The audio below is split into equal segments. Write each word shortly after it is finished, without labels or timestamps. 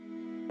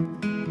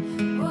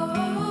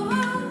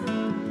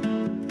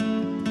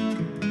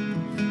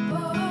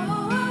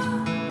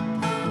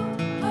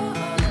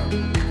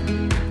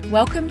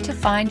Welcome to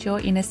Find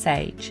Your Inner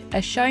Sage,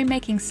 a show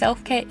making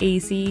self-care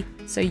easy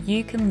so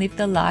you can live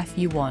the life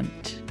you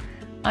want.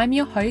 I'm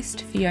your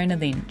host, Fiona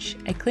Lynch,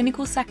 a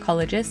clinical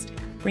psychologist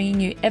bringing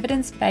you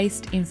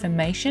evidence-based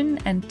information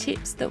and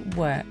tips that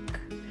work.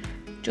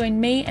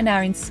 Join me and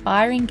our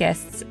inspiring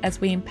guests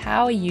as we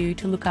empower you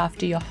to look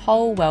after your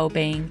whole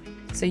well-being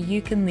so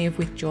you can live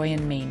with joy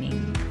and meaning.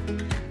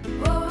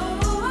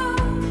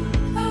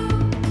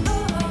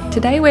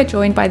 Today we're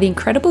joined by the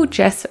incredible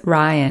Jess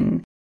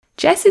Ryan.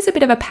 Jess is a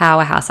bit of a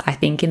powerhouse, I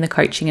think, in the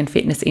coaching and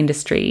fitness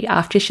industry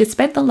after she's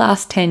spent the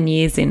last 10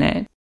 years in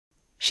it.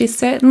 She's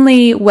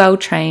certainly well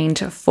trained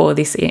for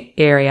this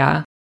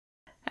area.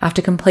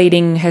 After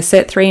completing her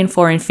Cert 3 and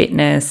 4 in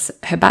fitness,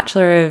 her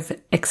Bachelor of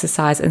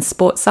Exercise and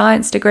Sports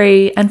Science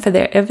degree, and for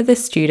the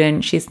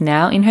student, she's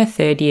now in her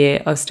third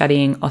year of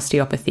studying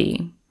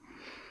osteopathy.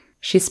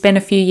 She's spent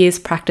a few years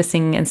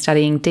practicing and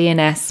studying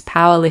DNS,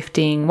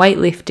 powerlifting,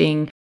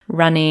 weightlifting,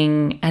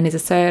 running, and is a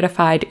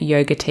certified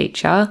yoga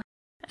teacher.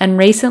 And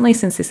recently,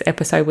 since this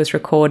episode was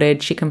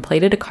recorded, she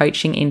completed a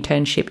coaching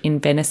internship in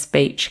Venice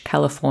Beach,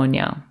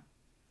 California.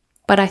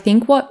 But I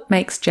think what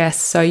makes Jess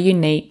so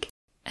unique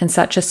and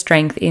such a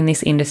strength in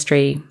this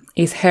industry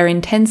is her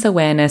intense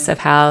awareness of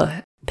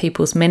how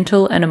people's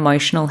mental and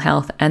emotional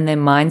health and their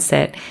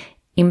mindset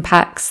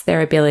impacts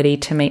their ability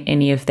to meet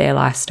any of their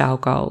lifestyle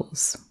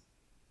goals.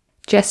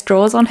 Jess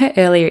draws on her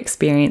earlier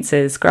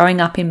experiences growing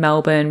up in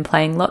Melbourne,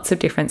 playing lots of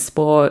different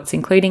sports,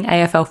 including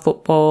AFL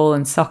football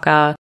and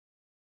soccer.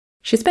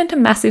 She spent a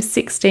massive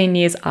 16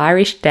 years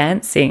Irish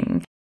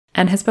dancing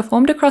and has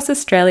performed across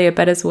Australia,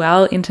 but as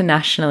well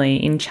internationally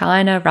in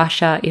China,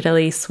 Russia,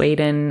 Italy,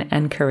 Sweden,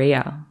 and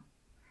Korea.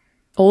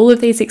 All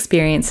of these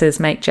experiences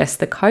make Jess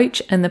the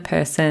coach and the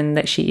person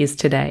that she is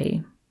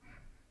today.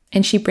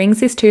 And she brings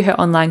this to her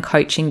online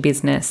coaching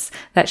business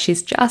that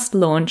she's just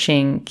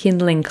launching,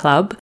 Kindling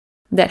Club,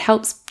 that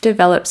helps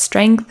develop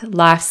strength,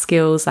 life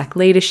skills like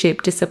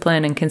leadership,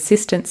 discipline, and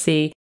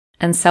consistency,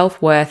 and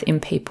self-worth in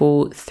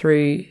people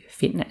through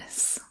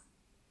fitness.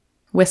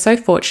 We're so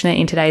fortunate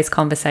in today's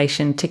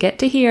conversation to get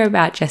to hear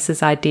about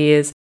Jess's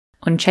ideas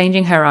on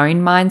changing her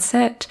own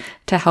mindset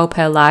to help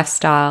her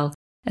lifestyle,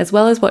 as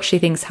well as what she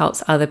thinks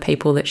helps other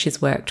people that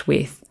she's worked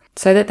with,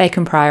 so that they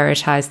can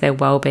prioritise their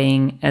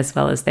well-being as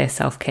well as their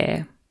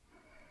self-care.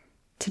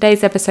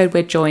 Today's episode,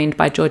 we're joined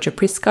by Georgia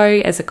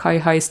Prisco as a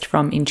co-host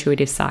from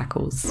Intuitive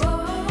Cycles.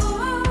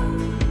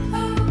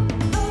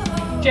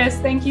 Jess,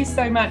 thank you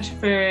so much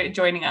for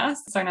joining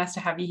us. So nice to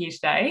have you here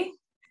today.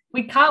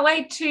 We can't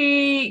wait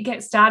to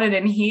get started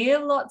and hear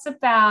lots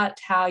about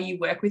how you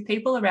work with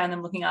people around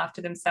them looking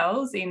after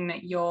themselves in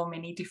your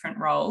many different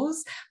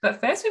roles. But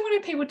first, we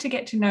wanted people to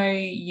get to know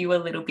you a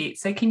little bit.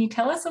 So can you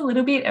tell us a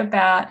little bit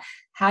about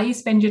how you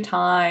spend your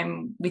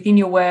time within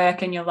your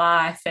work and your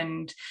life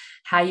and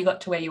how you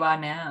got to where you are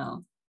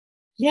now?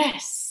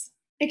 Yes,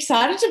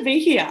 excited to be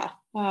here.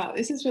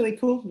 This is really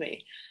cool for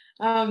me.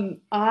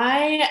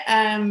 I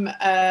am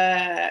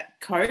a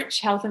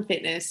coach, health and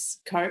fitness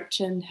coach,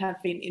 and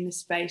have been in the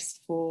space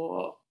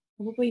for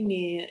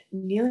probably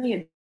nearly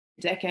a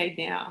decade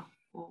now,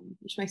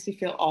 which makes me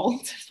feel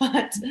old.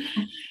 But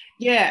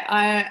yeah,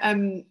 I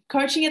am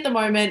coaching at the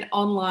moment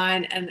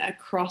online and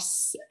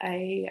across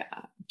a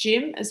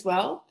gym as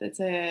well. That's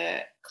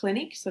a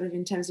clinic sort of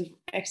in terms of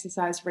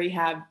exercise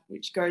rehab,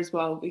 which goes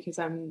well because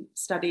I'm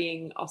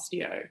studying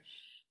osteo.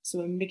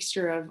 So a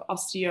mixture of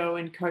osteo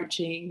and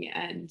coaching,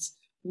 and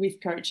with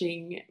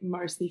coaching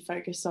mostly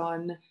focus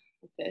on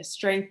the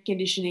strength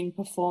conditioning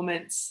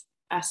performance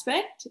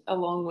aspect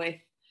along with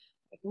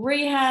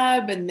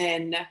rehab, and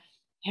then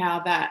how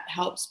that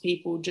helps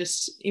people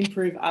just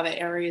improve other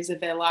areas of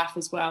their life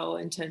as well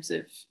in terms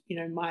of,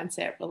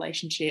 mindset,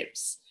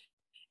 relationships,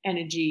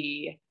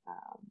 energy,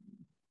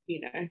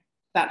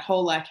 that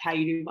whole like how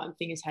you do one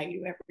thing is how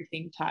you do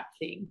everything type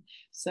thing.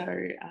 So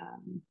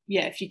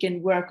if you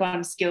can work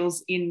on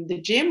skills in the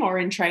gym or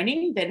in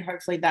training, then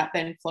hopefully that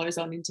then flows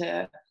on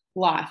into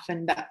life.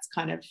 And that's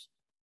kind of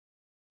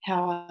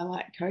how I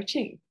like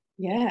coaching.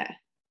 Yeah.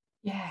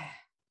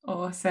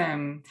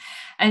 Awesome.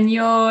 And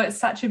you're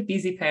such a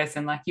busy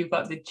person. Like, you've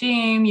got the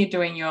gym, you're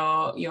doing your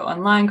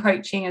online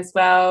coaching as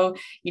well.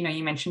 You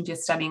mentioned you're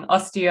studying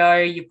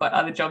osteo, you've got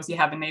other jobs you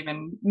haven't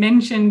even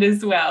mentioned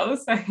as well.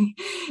 So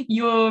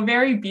you're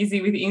very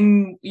busy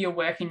within your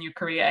work and your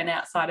career and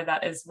outside of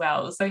that as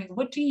well. So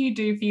what do you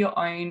do for your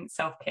own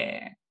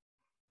self-care?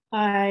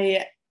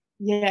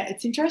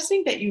 It's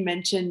interesting that you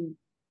mentioned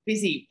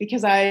busy,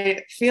 because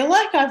I feel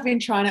like I've been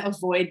trying to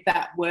avoid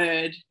that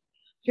word.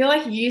 I feel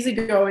like years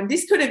ago, and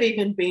this could have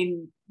even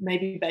been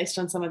maybe based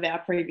on some of our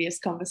previous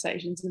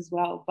conversations as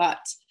well, but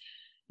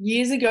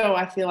years ago,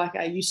 I feel like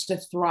I used to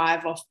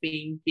thrive off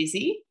being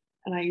busy,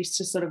 and I used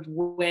to sort of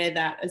wear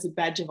that as a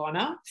badge of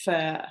honor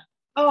for,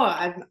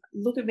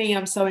 look at me,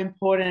 I'm so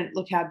important,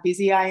 look how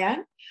busy I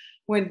am.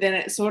 When then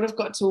it sort of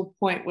got to a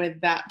point where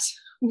that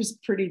was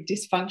pretty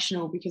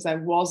dysfunctional because I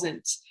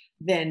wasn't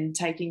then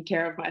taking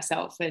care of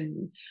myself,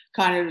 and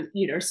kind of,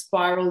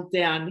 spiraled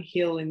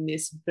downhill in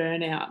this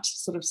burnout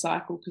sort of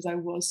cycle because I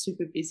was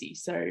super busy.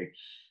 So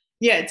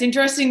Yeah, it's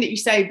interesting that you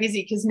say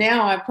busy, because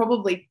now I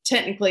probably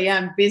technically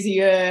am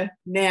busier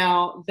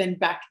now than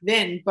back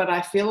then, but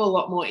I feel a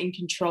lot more in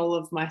control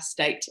of my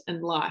state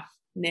and life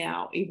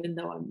now, even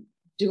though I'm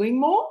doing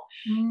more.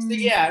 So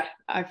yeah,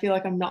 I feel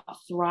like I'm not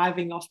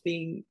thriving off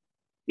being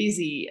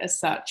busy as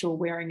such or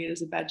wearing it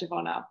as a badge of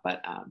honor.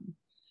 But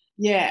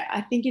yeah,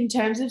 I think in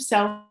terms of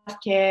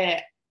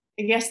self-care,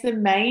 I guess the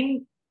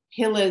main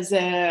pillars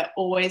are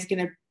always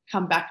going to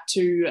come back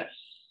to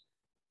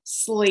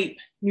sleep,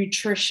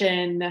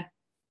 nutrition,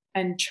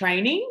 and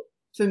training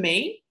for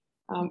me.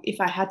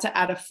 If I had to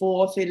add a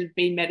fourth, it'd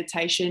be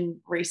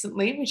meditation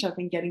recently, which I've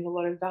been getting a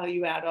lot of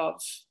value out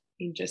of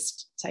in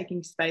just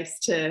taking space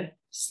to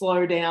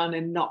slow down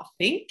and not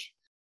think.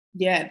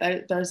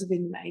 Yeah, those have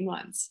been the main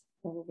ones,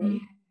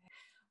 probably.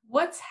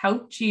 What's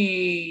helped you?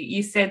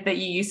 You said that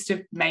you used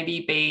to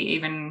maybe be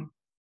even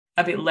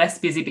a bit less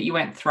busy, but you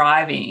weren't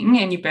thriving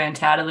and you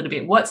burnt out a little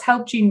bit. What's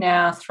helped you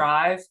now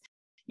thrive,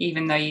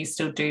 even though you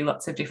still do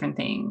lots of different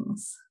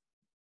things?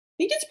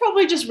 I think it's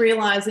probably just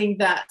realizing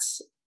that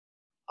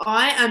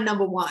I am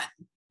number one.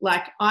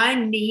 Like, I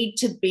need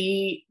to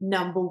be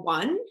number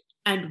one,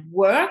 and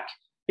work,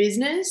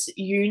 business,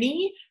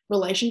 uni,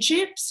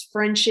 relationships,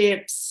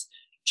 friendships,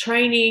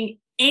 training,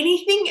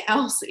 anything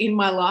else in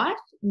my life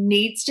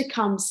needs to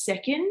come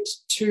second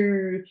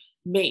to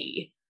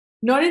me.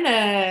 Not in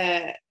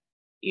a,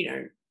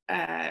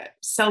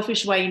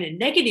 selfish way, in a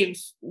negative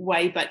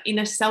way, but in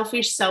a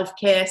selfish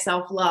self-care,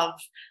 self-love.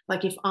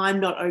 Like, if I'm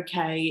not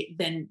okay,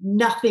 then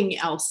nothing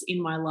else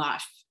in my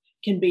life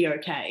can be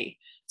okay.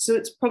 So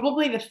it's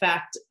probably the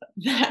fact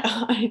that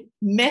I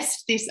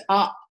messed this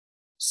up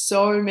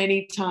so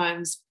many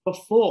times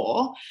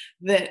before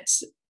that,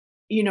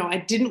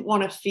 I didn't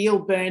want to feel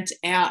burnt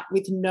out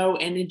with no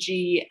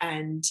energy,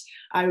 and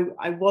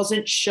I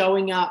wasn't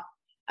showing up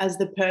as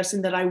the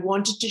person that I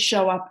wanted to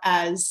show up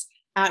as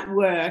at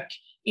work,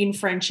 in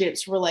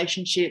friendships,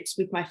 relationships,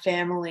 with my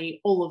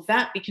family, all of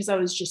that, because I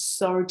was just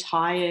so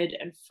tired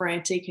and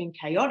frantic and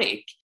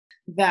chaotic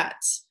that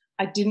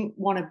I didn't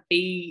want to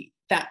be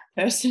that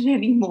person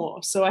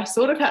anymore. So I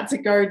sort of had to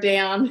go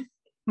down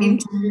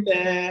into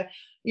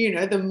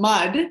the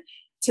mud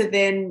to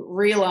then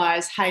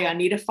realize, hey, I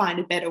need to find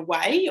a better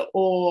way,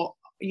 or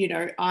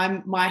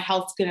my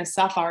health's going to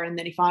suffer, and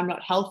then if I'm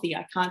not healthy,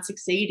 I can't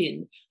succeed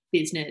in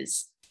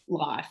business,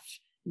 life,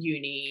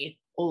 uni,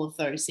 all of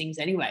those things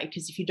anyway,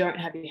 because if you don't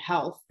have your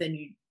health,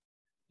 then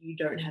you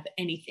don't have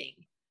anything.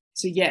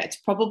 So yeah, it's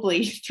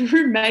probably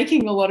through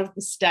making a lot of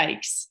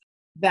mistakes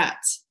that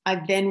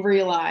I then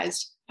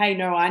realized, hey,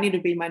 no, I need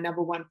to be my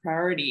number one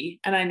priority,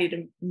 and I need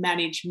to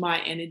manage my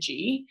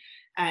energy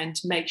and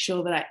make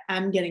sure that I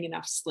am getting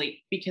enough sleep,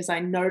 because I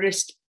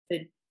noticed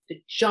the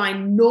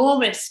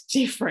ginormous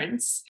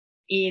difference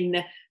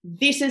in,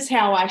 this is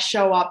how I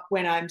show up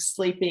when I'm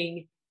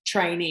sleeping,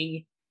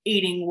 training,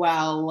 eating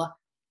well,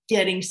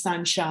 getting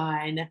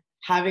sunshine,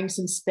 having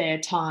some spare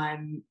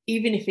time,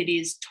 even if it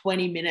is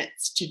 20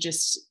 minutes to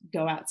just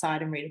go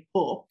outside and read a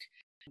book.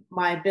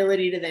 My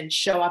ability to then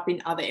show up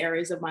in other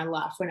areas of my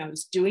life when I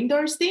was doing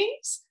those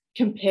things,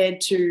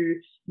 compared to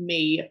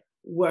me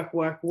work,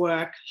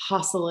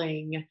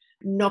 hustling,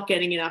 not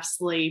getting enough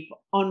sleep,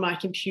 on my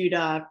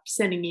computer,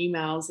 sending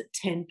emails at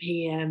 10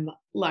 p.m.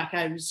 Like,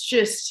 I was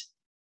just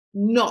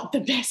not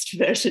the best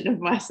version of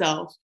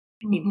myself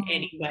in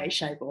any way,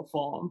 shape, or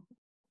form.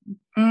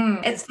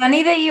 It's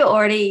funny that you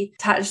already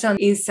touched on,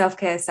 is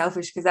self-care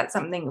selfish? Because that's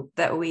something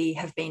that we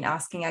have been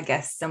asking our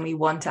guests, and we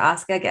want to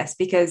ask our guests,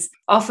 because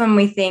often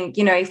we think,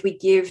 if we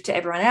give to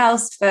everyone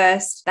else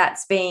first,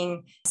 that's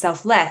being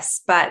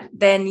selfless. But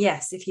then,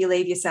 yes, if you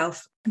leave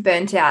yourself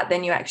burnt out,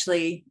 then you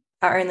actually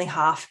are only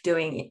half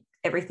doing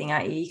everything,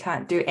 aren't you? You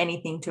can't do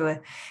anything to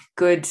a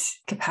good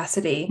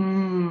capacity.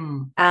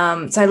 So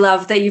I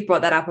love that you've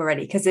brought that up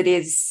already, because it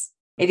is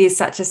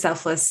such a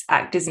selfless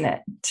act, isn't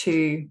it,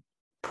 to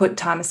put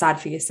time aside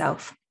for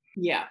yourself.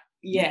 Yeah.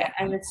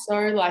 And it's so,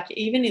 like,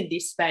 even in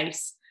this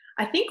space,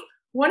 I think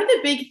one of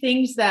the big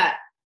things that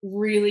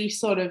really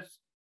sort of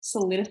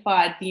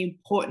solidified the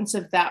importance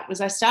of that was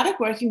I started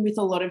working with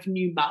a lot of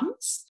new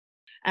mums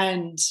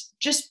and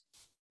just,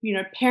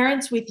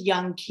 parents with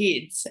young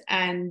kids,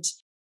 and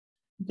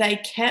they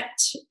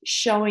kept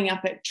showing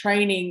up at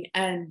training.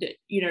 And,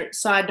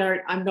 side note,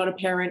 I'm not a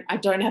parent, I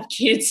don't have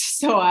kids.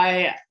 So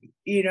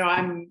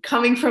I'm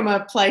coming from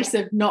a place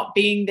of not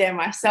being there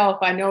myself.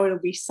 I know it'll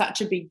be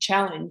such a big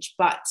challenge,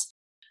 but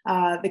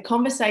the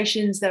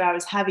conversations that I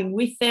was having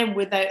with them,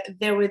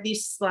 there were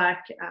this, like,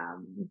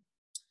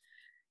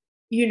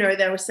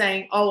 they were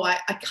saying, oh, I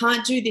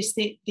can't do this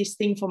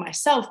thing for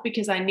myself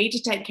because I need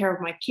to take care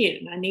of my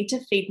kid, and I need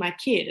to feed my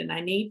kid, and I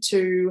need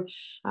to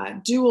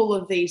do all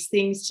of these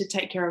things to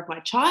take care of my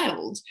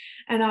child.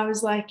 And I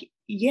was like,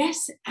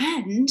 yes,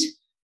 and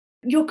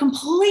you're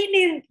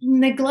completely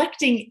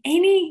neglecting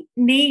any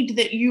need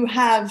that you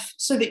have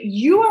so that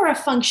you are a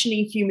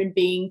functioning human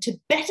being to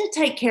better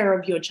take care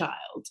of your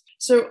child.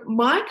 So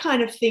my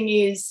kind of thing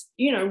is,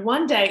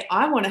 one day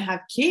I want to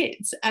have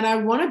kids and I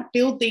want to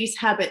build these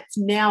habits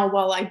now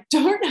while I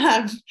don't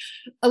have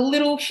a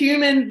little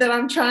human that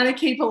I'm trying to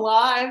keep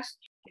alive.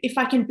 If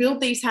I can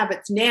build these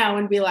habits now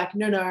and be like,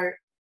 no,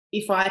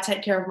 if I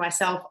take care of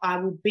myself, I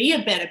will be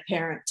a better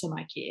parent to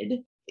my kid,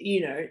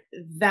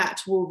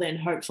 that will then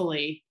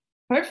hopefully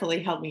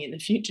help me in the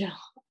future.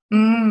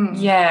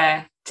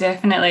 Yeah,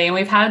 definitely. And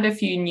we've had a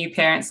few new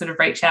parents sort of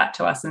reach out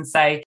to us and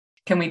say,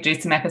 can we do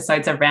some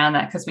episodes around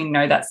that? Because we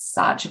know that's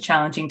such a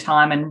challenging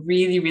time and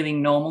really, really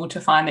normal to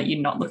find that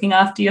you're not looking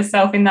after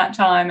yourself in that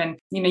time. And,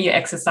 your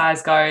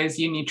exercise goes,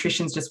 your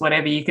nutrition's just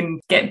whatever you can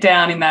get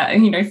down in that,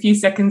 few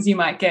seconds you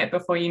might get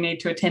before you need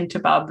to attend to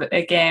bub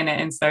again.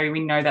 And so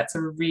we know that's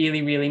a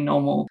really, really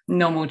normal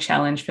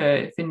challenge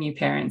for new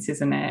parents,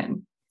 isn't it?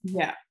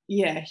 Yeah,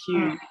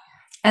 huge.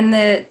 And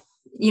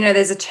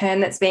there's a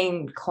term that's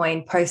been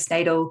coined,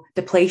 postnatal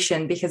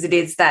depletion, because it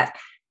is that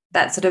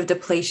sort of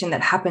depletion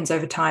that happens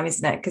over time,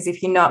 isn't it? Because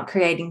if you're not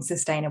creating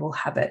sustainable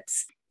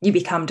habits, you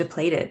become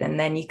depleted, and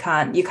then you're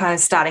kind of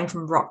starting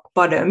from rock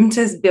bottom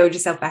to build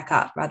yourself back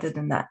up rather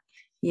than that.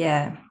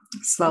 Yeah,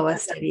 slower,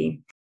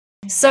 steady.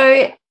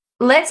 So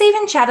let's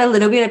even chat a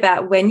little bit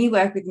about when you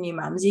work with new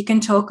mums. You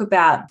can talk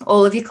about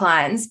all of your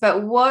clients,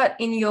 but what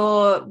in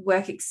your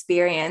work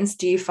experience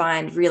do you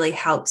find really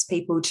helps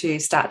people to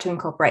start to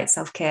incorporate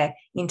self-care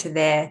into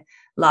their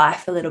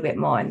life a little bit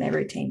more in their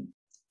routine?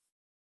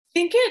 I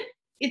think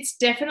it's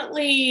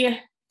definitely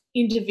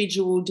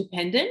individual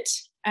dependent.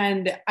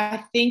 And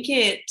I think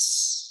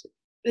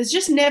there's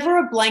just never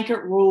a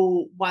blanket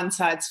rule, one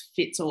size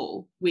fits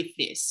all with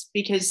this,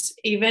 because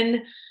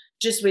even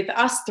just with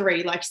us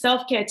three, like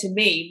self-care to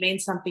me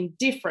means something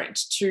different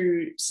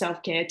to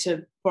self-care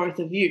to both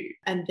of you,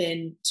 and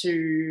then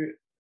to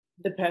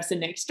the person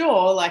next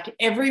door. Like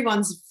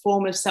everyone's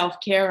form of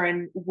self-care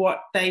and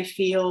what they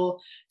feel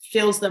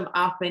fills them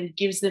up and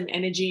gives them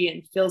energy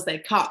and fills their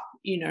cup,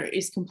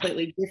 is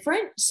completely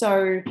different.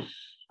 So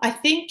I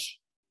think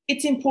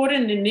it's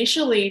important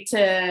initially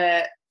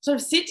to sort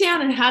of sit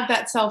down and have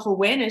that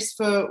self-awareness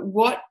for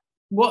what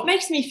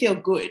makes me feel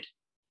good.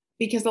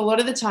 Because a lot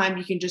of the time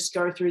you can just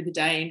go through the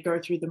day and go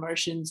through the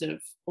motions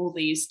of all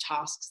these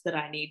tasks that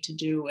I need to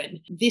do. And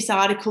this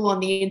article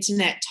on the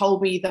internet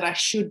told me that I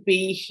should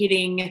be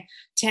hitting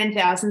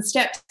 10,000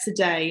 steps a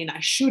day, and I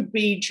should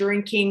be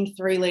drinking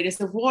 3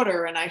 liters of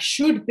water, and I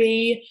should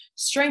be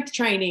strength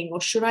training, or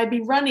should I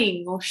be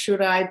running, or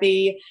should I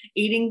be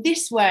eating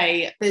this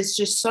way? There's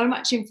just so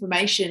much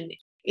information.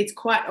 It's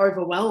quite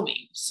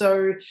overwhelming.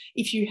 So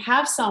if you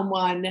have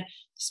someone,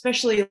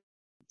 especially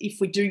if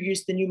we do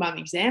use the new mum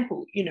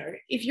example,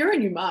 if you're a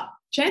new mum,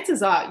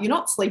 chances are you're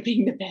not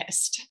sleeping the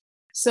best.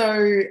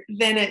 So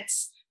then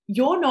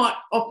you're not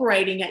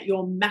operating at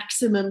your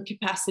maximum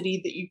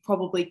capacity that you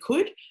probably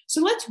could. So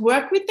let's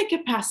work with the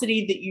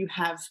capacity that you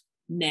have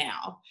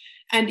now.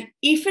 And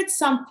if it's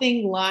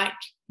something like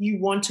you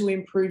want to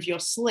improve your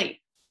sleep,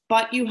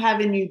 but you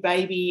have a new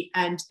baby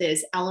and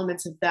there's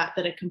elements of that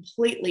are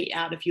completely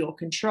out of your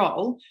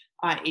control,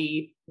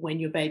 i.e. when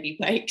your baby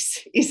wakes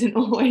isn't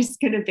always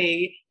going to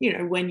be,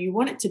 when you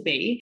want it to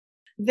be,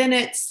 then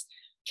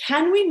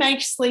can we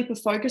make sleep a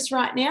focus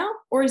right now?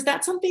 Or is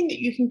that something that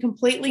you can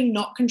completely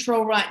not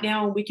control right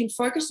now and we can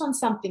focus on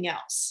something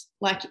else?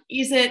 Like,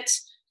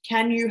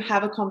 can you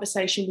have a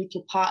conversation with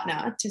your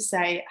partner to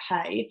say,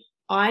 hey,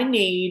 I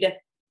need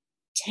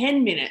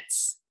 10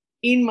 minutes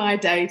in my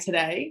day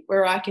today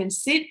where I can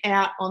sit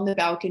out on the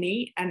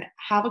balcony and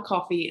have a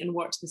coffee and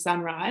watch the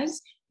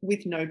sunrise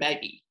with no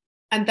baby.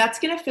 And that's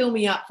going to fill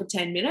me up for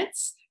 10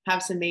 minutes,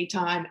 have some me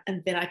time,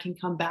 and then I can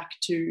come back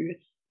to,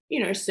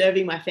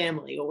 serving my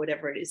family or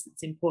whatever it is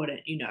that's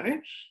important,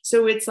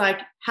 So it's like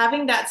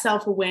having that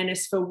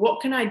self-awareness for what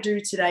can I do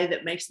today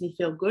that makes me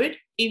feel good,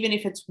 even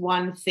if it's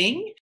one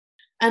thing,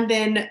 and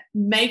then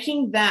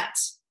making that,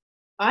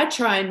 I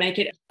try and make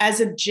it as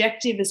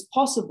objective as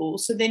possible.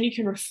 So then you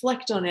can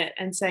reflect on it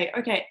and say,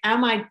 okay,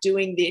 am I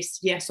doing this?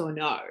 Yes or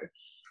no?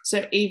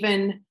 So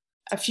even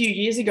a few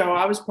years ago,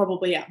 I was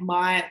probably at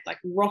my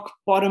rock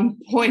bottom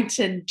point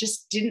and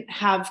just didn't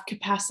have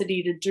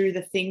capacity to do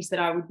the things that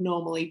I would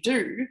normally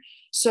do.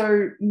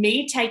 So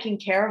me taking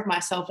care of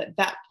myself at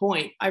that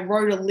point, I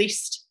wrote a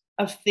list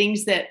of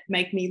things that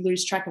make me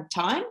lose track of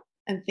time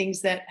and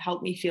things that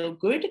help me feel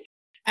good.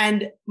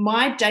 And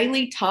my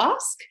daily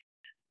task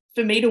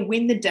for me to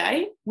win the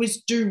day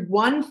was do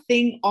one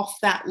thing off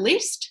that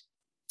list,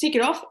 tick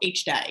it off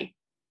each day.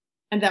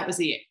 And that was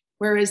it.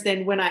 Whereas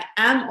then when I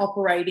am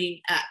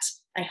operating at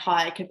a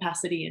higher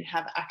capacity and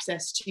have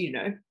access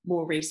to,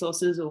 more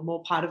resources or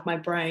more part of my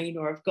brain,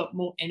 or I've got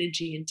more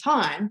energy and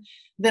time,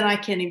 then I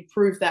can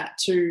improve that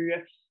to,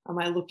 am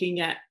I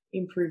looking at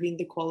improving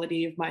the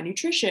quality of my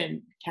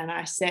nutrition? Can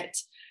I set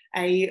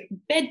a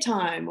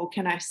bedtime, or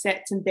can I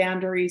set some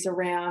boundaries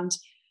around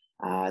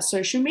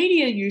social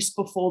media use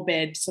before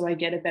bed so I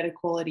get a better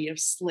quality of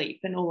sleep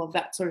and all of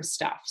that sort of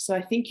stuff. So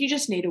I think you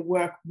just need to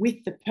work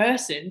with the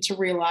person to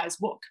realize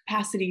what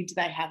capacity do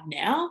they have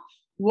now,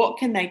 what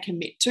can they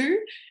commit to,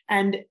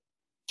 and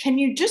can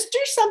you just do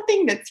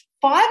something that's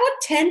 5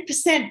 or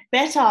 10%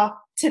 better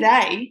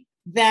today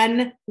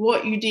than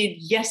what you did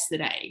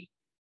yesterday?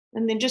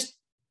 And then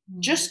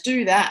just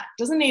do that.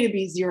 Doesn't need to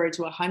be 0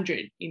 to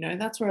 100.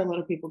 That's where a lot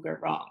of people go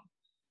wrong.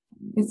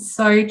 It's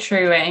so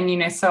true.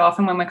 And, so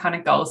often when we're kind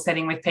of goal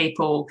setting with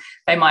people,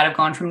 they might have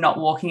gone from not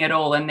walking at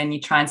all, and then you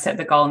try and set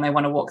the goal and they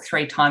want to walk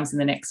 3 times in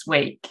the next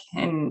week,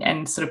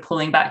 and sort of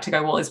pulling back to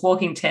go, well, is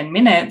walking 10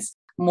 minutes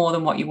more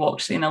than what you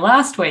walked in the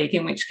last week?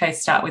 In which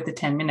case, start with the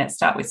 10 minutes,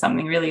 start with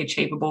something really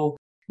achievable,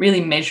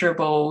 really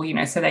measurable,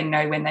 so they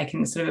know when they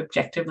can sort of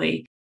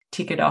objectively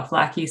tick it off,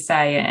 like you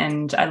say.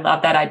 And I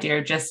love that idea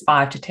of just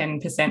 5 to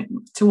 10%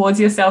 towards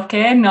your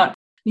self-care, not,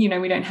 we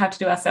don't have to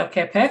do our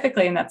self-care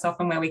perfectly. And that's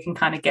often where we can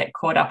kind of get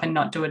caught up and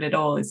not do it at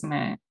all, isn't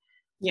it?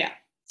 Yeah,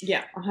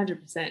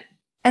 100%.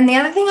 And the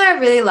other thing I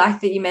really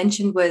liked that you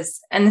mentioned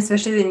was, and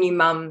especially the new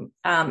mum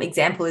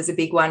example is a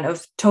big one,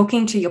 of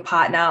talking to your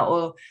partner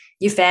or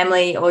your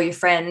family or your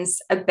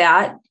friends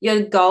about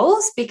your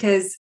goals,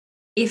 because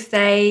if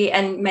they,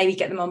 and maybe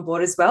get them on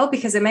board as well,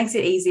 because it makes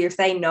it easier if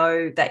they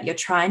know that you're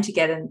trying to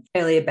get an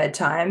earlier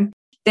bedtime,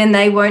 then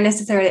they won't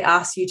necessarily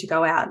ask you to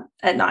go out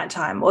at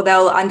nighttime, or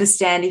they'll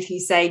understand if you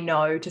say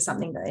no to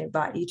something that they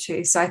invite you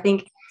to. So I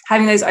think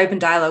having those open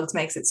dialogues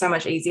makes it so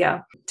much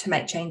easier to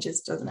make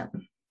changes, doesn't it?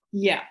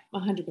 Yeah,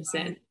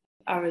 100%.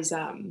 I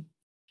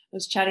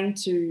was chatting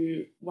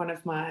to one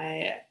of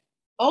my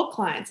old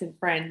clients and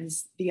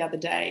friends the other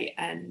day,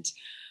 and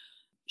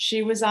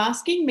she was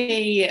asking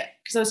me,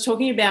 because I was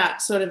talking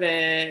about sort of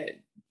a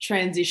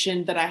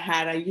transition that I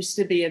had. I used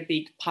to be a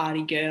big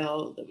party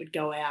girl that would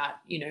go out,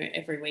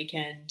 every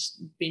weekend,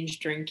 binge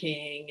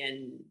drinking,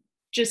 and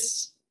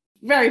just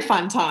very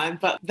fun time.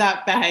 But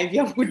that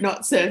behavior would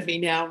not serve me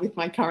now with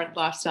my current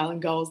lifestyle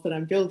and goals that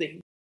I'm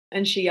building.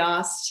 And she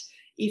asked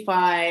if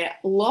I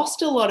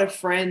lost a lot of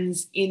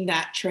friends in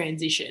that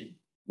transition,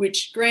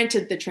 which,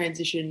 granted, the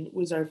transition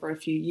was over a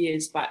few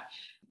years, but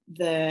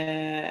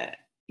the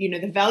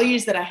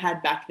values that I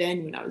had back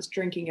then, when I was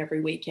drinking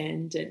every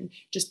weekend and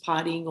just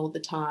partying all the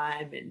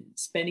time and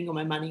spending all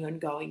my money on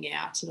going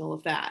out and all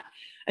of that,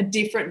 are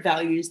different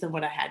values than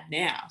what I had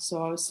now.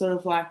 So I was sort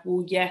of like,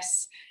 well,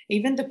 yes,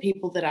 even the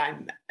people that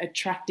I'm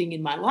attracting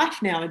in my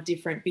life now are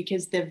different,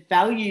 because the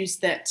values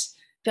that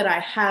I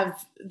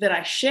have, that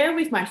I share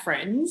with my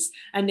friends,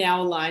 are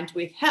now aligned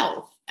with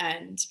health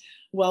and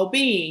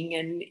well-being.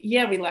 And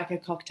yeah, we like a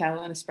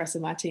cocktail and espresso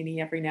martini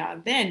every now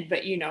and then, but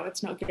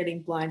it's not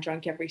getting blind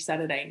drunk every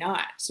Saturday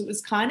night. So it was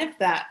kind of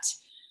that,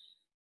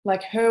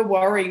 like, her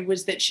worry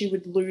was that she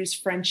would lose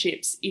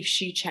friendships if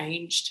she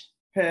changed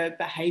her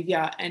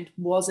behavior and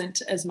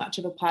wasn't as much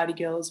of a party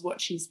girl as what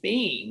she's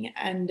being.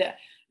 And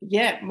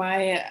yeah,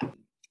 my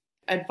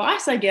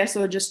advice, I guess,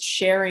 or just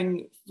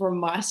sharing from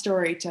my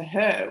story to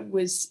her,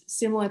 was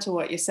similar to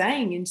what you're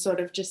saying, in sort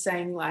of just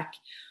saying, like,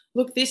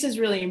 look, this is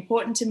really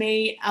important to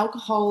me.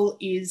 Alcohol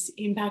is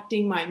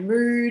impacting my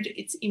mood.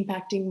 It's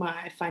impacting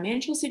my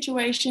financial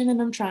situation,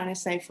 and I'm trying to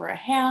save for a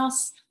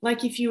house.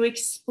 Like, if you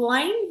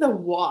explain the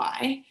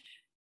why,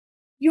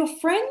 your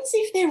friends,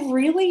 if they're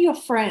really your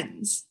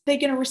friends, they're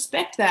going to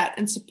respect that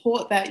and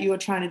support that you are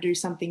trying to do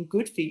something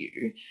good for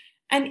you.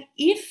 And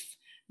if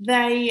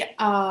they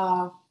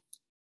are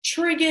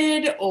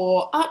triggered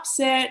or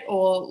upset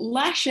or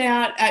lash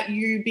out at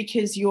you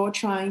because you're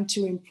trying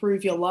to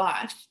improve your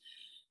life,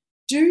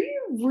 do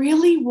you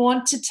really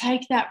want to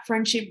take that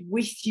friendship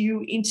with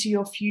you into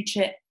your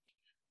future?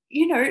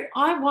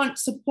 I want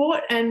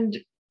support and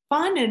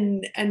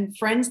fun and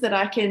friends that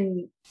I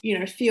can,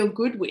 feel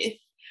good with.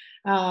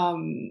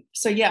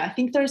 So yeah, I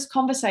think those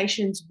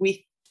conversations with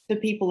the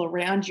people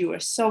around you are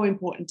so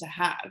important to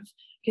have,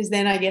 because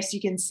then I guess you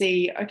can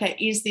see, okay,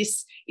 is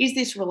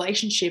this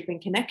relationship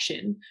and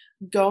connection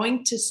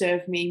going to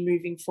serve me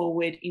moving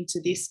forward into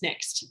this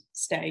next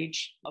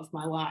stage of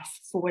my life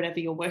for whatever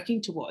you're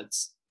working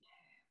towards?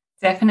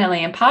 Definitely.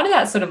 And part of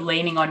that sort of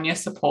leaning on your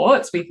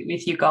supports with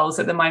your goals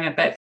at the moment.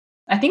 But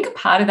I think a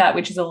part of that,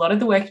 which is a lot of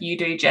the work you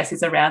do, Jess,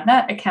 is around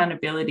that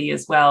accountability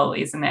as well,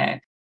 isn't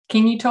it?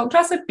 Can you talk to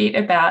us a bit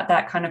about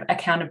that kind of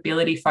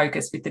accountability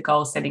focus with the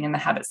goal setting and the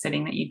habit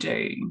setting that you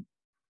do?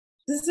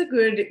 This is a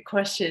good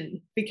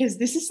question, because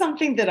this is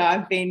something that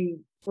I've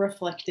been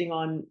reflecting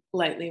on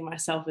lately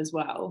myself as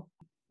well.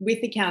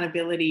 With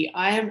accountability,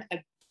 I am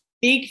a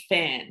big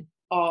fan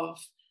of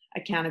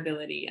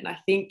accountability. And I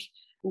think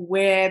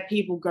where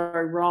people go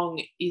wrong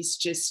is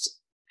just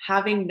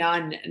having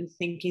none and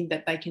thinking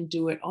that they can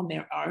do it on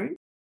their own.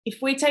 If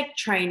we take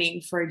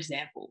training, for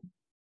example,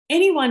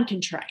 anyone can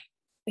train.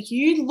 Like,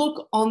 you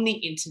look on the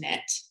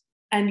internet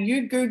and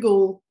you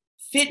Google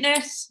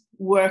fitness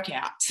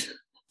workout.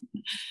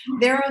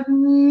 There are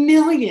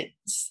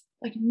millions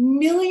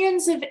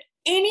of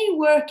any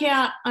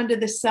workout under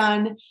the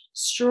sun,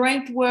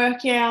 strength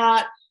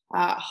workout,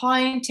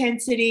 high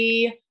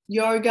intensity,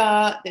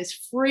 yoga. There's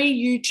free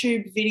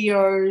YouTube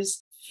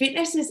videos.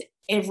 Fitness is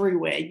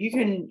everywhere. You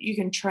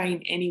can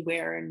train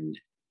anywhere,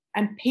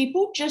 and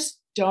people just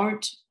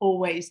don't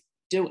always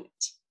do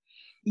it.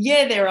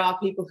 Yeah, there are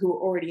people who are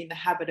already in the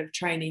habit of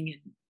training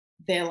and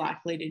they're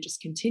likely to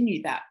just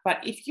continue that. But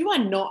if you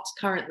are not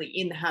currently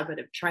in the habit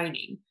of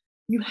training,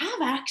 you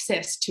have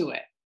access to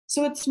it.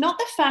 So it's not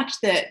the fact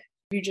that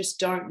you just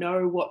don't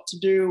know what to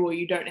do or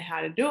you don't know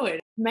how to do it.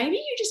 Maybe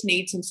you just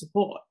need some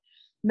support.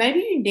 Maybe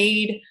you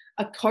need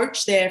a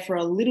coach there for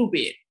a little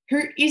bit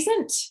who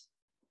isn't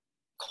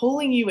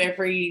calling you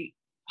every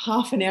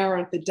half an hour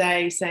of the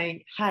day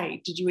saying,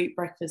 hey, did you eat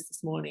breakfast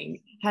this morning?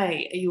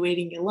 Hey, are you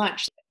eating your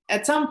lunch?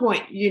 At some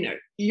point,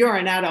 you're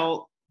an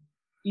adult.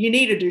 You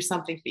need to do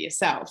something for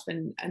yourself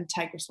and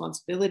take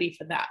responsibility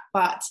for that.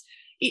 But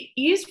it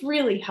is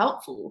really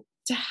helpful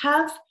to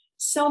have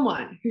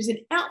someone who's an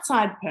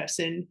outside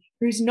person,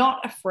 who's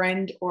not a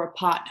friend or a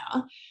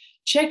partner,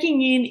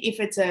 checking in, if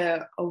it's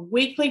a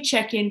weekly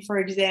check-in, for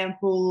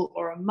example,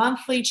 or a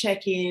monthly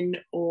check-in,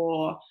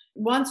 or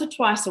once or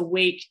twice a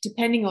week,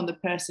 depending on the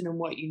person and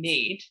what you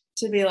need,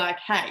 to be like,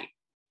 hey,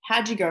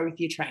 how'd you go with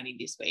your training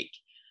this week?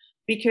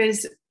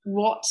 Because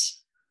what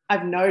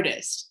I've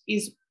noticed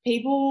is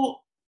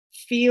people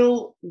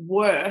feel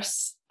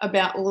worse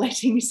about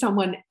letting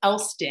someone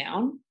else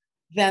down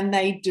than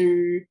they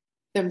do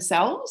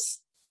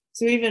themselves.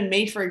 So even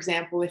me, for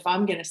example, if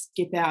I'm going to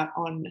skip out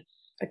on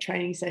a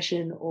training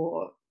session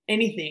or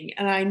anything,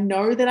 and I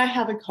know that I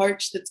have a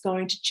coach that's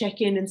going to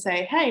check in and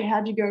say, hey,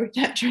 how'd you go with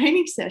that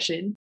training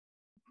session?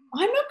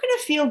 I'm not going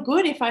to feel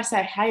good if I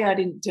say, hey, I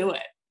didn't do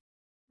it.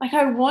 Like,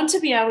 I want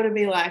to be able to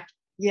be like,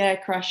 yeah,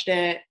 crushed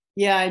it.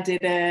 Yeah, I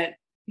did it.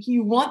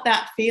 You want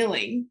that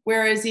feeling.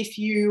 Whereas if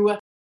you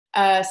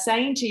are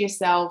saying to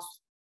yourself,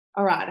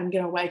 all right, I'm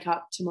going to wake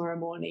up tomorrow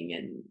morning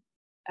and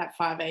at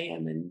 5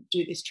 a.m. and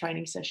do this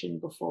training session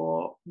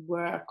before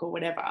work or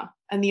whatever,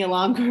 and the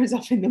alarm goes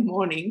off in the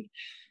morning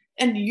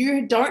and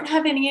you don't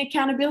have any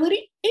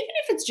accountability, even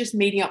if it's just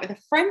meeting up with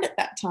a friend at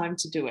that time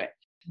to do it.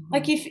 Mm-hmm.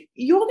 Like, if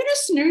you're going to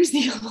snooze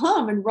the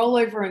alarm and roll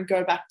over and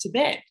go back to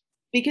bed,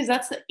 because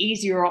that's the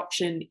easier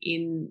option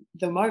in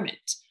the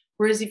moment.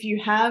 Whereas if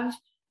you have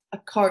a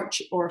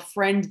coach or a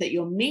friend that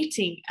you're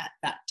meeting at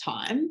that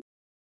time,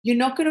 you're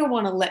not going to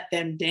want to let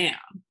them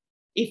down.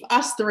 If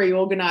us three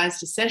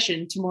organised a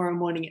session tomorrow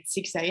morning at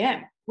 6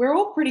 a.m., we're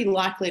all pretty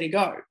likely to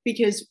go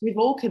because we've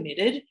all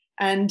committed.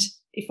 And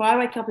if I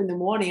wake up in the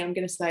morning, I'm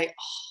going to say,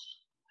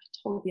 I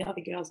told the other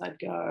girls I'd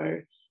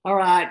go. All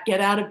right, get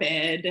out of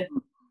bed.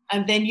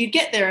 And then you'd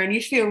get there and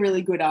you'd feel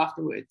really good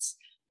afterwards.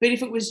 But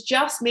if it was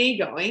just me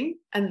going,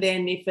 and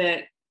then if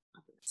it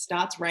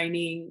starts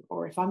raining,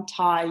 or if I'm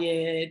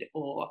tired,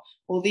 or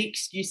all the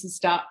excuses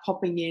start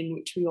popping in,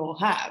 which we all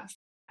have,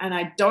 and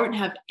I don't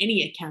have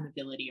any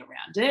accountability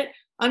around it,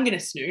 I'm going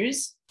to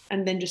snooze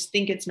and then just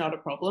think it's not a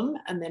problem.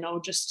 And then I'll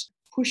just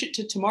push it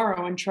to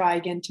tomorrow and try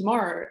again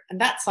tomorrow.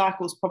 And that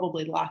cycle is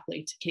probably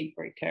likely to keep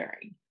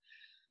recurring.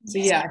 So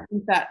yeah, I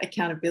think that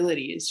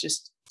accountability is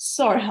just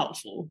so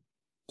helpful.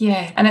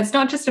 Yeah. And it's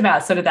not just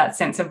about sort of that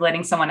sense of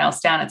letting someone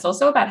else down. It's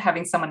also about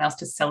having someone else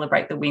to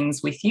celebrate the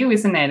wins with you,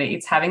 isn't it?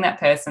 It's having that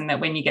person that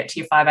when you get to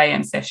your 5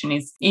 a.m. session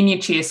is in your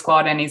cheer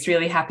squad and is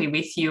really happy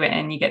with you,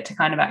 and you get to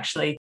kind of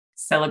actually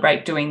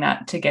celebrate doing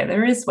that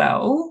together as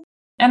well.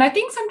 And I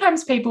think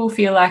sometimes people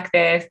feel like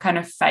they're kind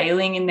of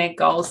failing in their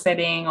goal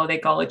setting or their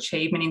goal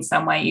achievement in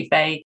some way if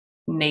they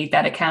need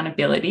that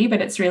accountability.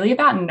 But it's really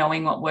about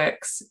knowing what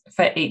works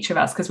for each of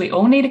us, because we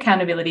all need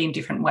accountability in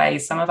different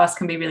ways. Some of us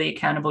can be really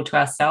accountable to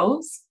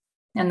ourselves,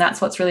 and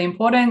that's what's really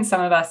important.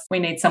 Some of us, we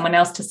need someone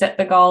else to set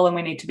the goal and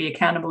we need to be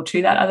accountable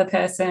to that other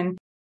person.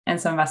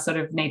 And some of us sort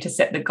of need to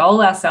set the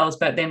goal ourselves,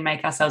 but then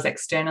make ourselves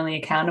externally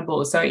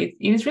accountable. So it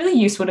is really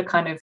useful to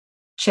kind of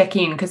check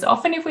in, because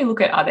often if we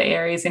look at other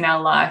areas in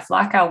our life,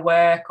 like our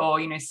work or,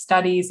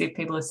 studies, if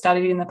people have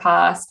studied in the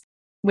past,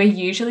 we're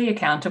usually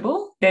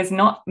accountable. There's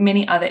not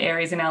many other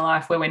areas in our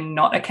life where we're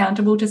not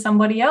accountable to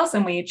somebody else,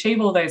 and we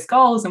achieve all those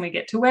goals and we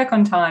get to work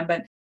on time,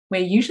 but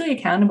we're usually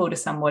accountable to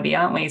somebody,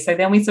 aren't we? So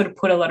then we sort of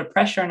put a lot of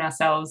pressure on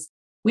ourselves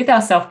with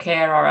our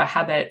self-care or our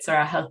habits or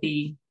our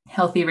healthy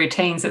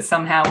routines, that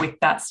somehow with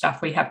that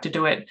stuff we have to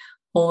do it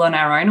all on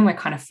our own, and we're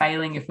kind of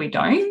failing if we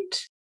don't.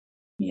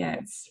 Yeah,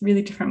 it's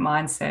really different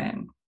mindset.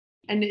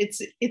 And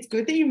it's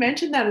good that you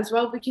mentioned that as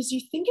well, because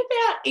you think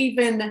about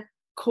even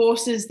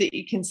courses that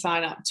you can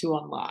sign up to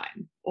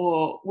online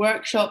or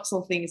workshops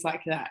or things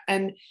like that.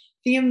 And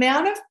the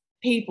amount of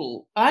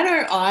people, I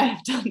know I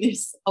have done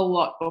this a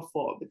lot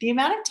before, but the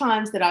amount of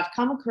times that I've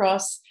come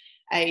across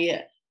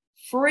a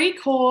free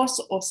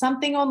course or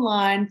something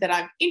online that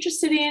I'm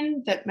interested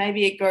in, that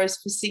maybe it goes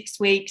for 6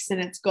 weeks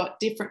and it's got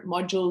different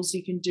modules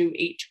you can do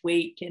each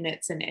week and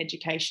it's an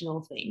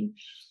educational thing.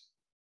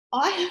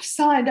 I have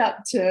signed up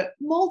to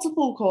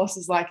multiple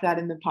courses like that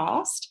in the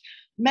past,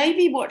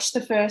 maybe watch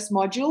the first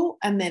module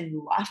and then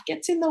life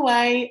gets in the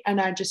way and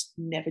I just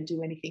never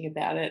do anything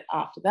about it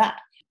after that.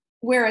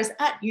 Whereas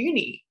at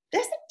uni,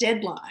 there's a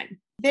deadline.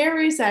 There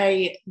is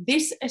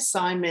this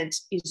assignment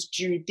is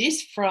due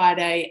this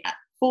Friday at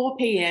 4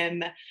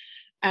 p.m.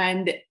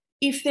 And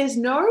if there's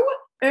no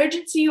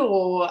urgency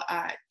or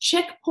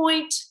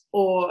checkpoint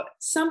or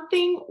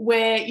something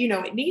where, you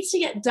know, it needs to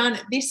get done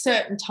at this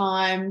certain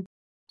time,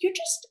 you're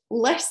just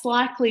less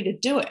likely to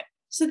do it.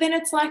 So then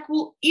it's like,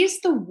 well, is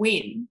the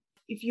win,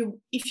 if you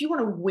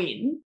want to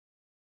win,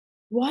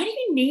 why do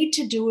you need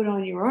to do it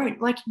on your own?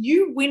 Like,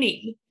 you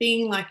winning,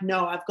 being like,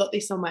 no, I've got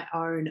this on my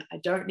own. I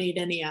don't need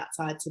any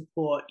outside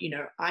support. You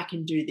know, I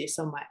can do this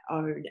on my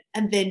own.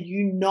 And then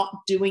you not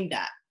doing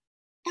that.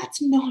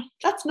 That's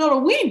not a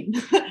win.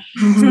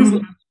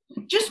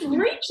 Just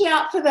reach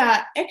out for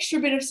that extra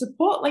bit of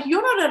support. Like,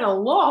 you're not at a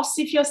loss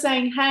if you're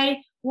saying,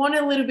 hey, want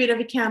a little bit of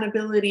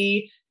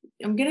accountability.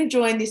 I'm going to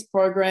join this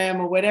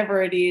program or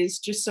whatever it is,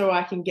 just so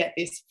I can get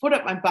this foot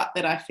up my butt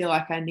that I feel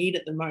like I need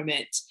at the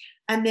moment.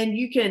 And then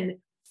you can,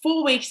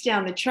 4 weeks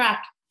down the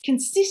track,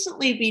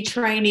 consistently be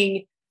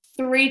training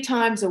 3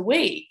 times a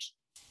week.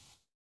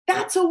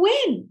 That's a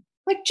win.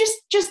 Like,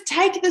 just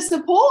take the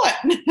support.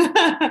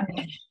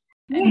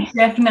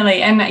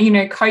 Definitely. And, you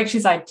know, coach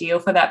is ideal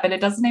for that, but it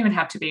doesn't even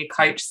have to be a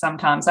coach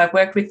sometimes. I've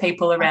worked with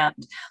people around,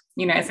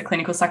 you know, as a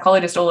clinical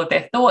psychologist, all of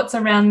their thoughts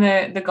around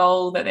the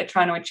goal that they're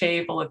trying to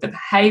achieve, all of the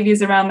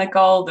behaviours around the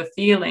goal, the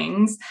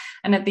feelings.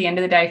 And at the end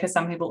of the day, for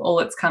some people, all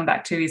it's come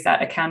back to is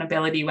that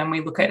accountability. When we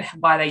look at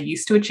why they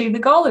used to achieve the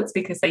goal, it's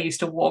because they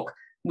used to walk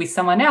with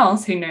someone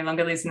else who no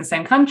longer lives in the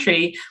same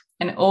country.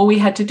 And all we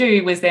had to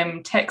do was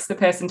them text the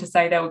person to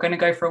say they were going to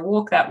go for a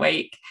walk that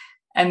week,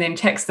 and then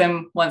text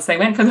them once they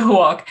went for the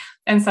walk.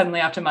 And suddenly,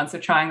 after months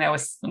of trying, they were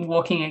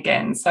walking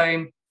again.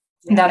 So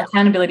that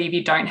accountability, if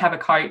you don't have a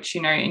coach,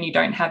 you know, and you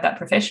don't have that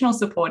professional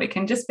support, it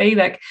can just be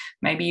like,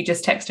 maybe you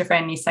just text a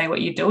friend and you say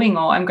what you're doing,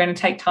 or I'm going to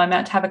take time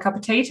out to have a cup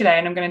of tea today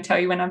and I'm going to tell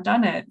you when I've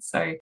done it.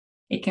 So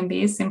it can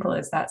be as simple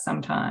as that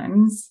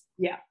sometimes.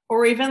 Yeah.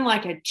 Or even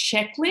like a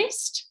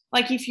checklist.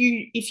 Like, if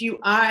you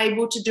are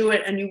able to do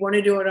it and you want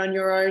to do it on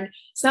your own,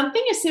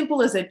 something as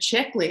simple as a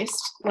checklist,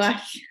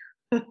 like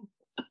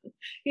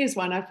here's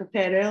one I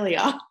prepared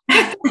earlier.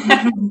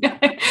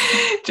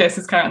 Jess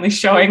is currently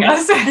showing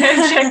us a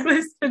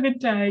checklist for the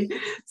day.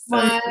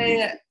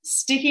 My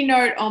sticky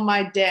note on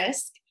my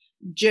desk: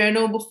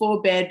 journal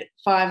before bed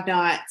 5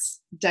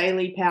 nights,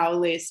 daily power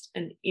list,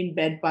 and in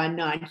bed by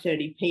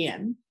 9:30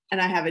 p.m. And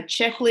I have a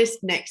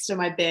checklist next to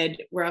my bed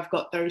where I've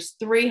got those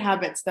 3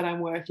 habits that I'm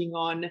working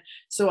on,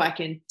 so I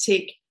can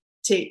tick,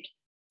 tick,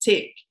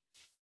 tick.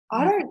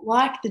 I don't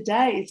like the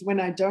days when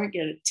I don't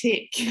get a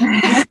tick.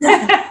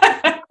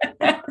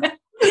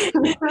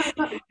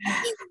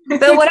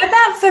 But what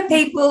about for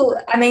people?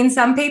 I mean,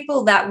 some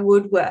people that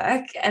would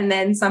work, and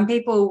then some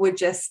people would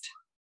just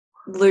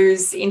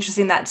lose interest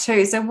in that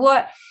too. So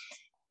what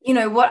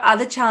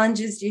other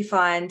challenges do you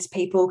find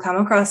people come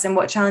across, and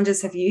what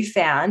challenges have you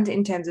found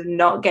in terms of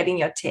not getting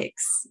your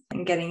ticks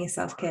and getting your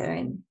self-care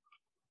in?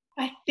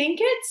 I think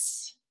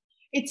it's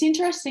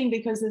interesting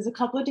because there's a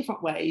couple of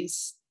different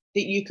ways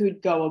that you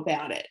could go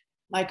about it.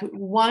 Like,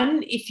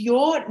 one, if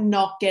you're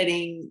not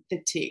getting the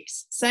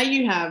ticks, say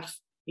you have,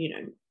 you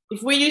know,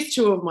 if we use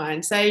 2 of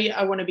mine, say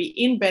I want to be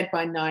in bed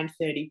by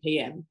 9:30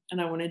 p.m. and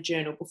I want to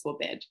journal before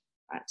bed,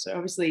 right? So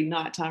obviously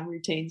nighttime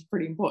routine is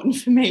pretty important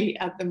for me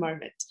at the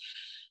moment.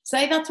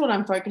 Say that's what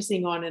I'm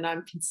focusing on and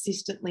I'm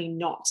consistently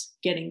not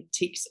getting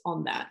ticks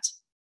on that.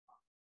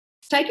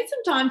 Taking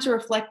some time to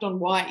reflect on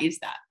why is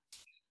that.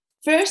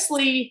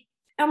 Firstly,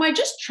 am I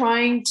just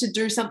trying to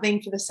do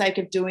something for the sake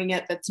of doing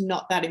it that's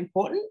not that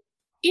important?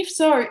 If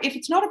so, if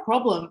it's not a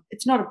problem,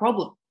 it's not a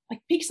problem. Like,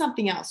 pick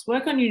something else,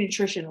 work on your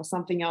nutrition or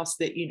something else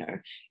that, you know,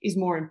 is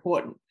more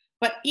important.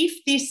 But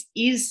if this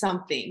is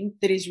something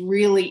that is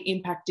really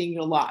impacting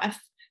your life,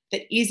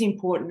 that is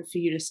important for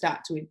you to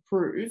start to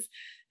improve,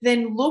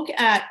 then look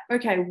at,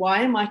 okay,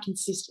 why am I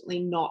consistently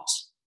not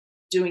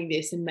doing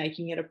this and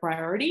making it a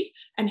priority?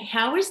 And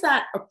how is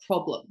that a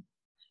problem?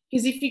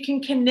 Because if you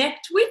can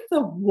connect with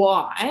the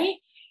why,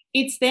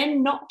 it's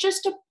then not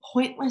just a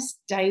pointless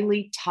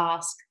daily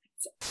task.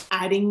 It's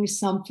adding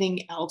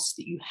something else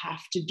that you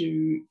have to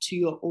do to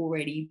your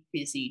already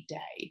busy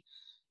day.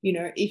 You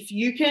know, if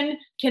you can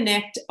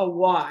connect a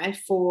why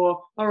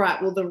for, all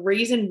right, well, the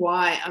reason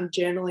why I'm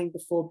journaling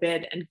before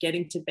bed and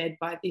getting to bed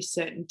by this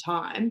certain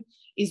time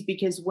is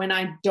because when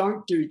I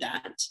don't do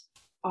that,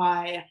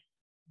 I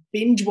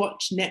binge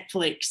watch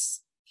Netflix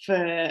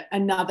for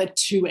another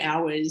 2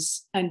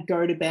 hours and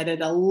go to bed at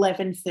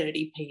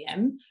 11:30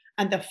 p.m.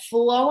 And the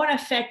flow and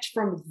effect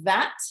from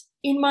that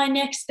in my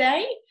next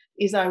day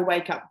is I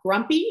wake up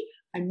grumpy,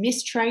 I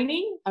miss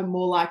training, I'm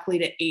more likely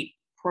to eat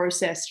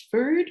processed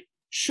food,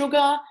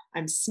 sugar,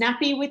 I'm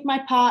snappy with my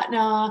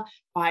partner,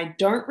 I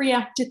don't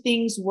react to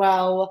things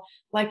well.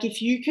 Like,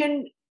 if you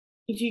can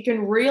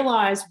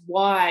realize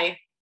why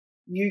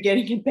you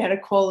getting a better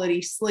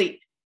quality sleep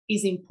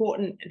is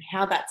important and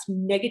how that's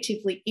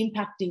negatively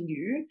impacting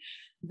you,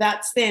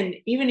 that's then,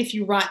 even if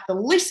you write the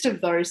list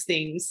of those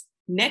things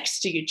next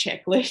to your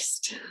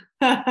checklist,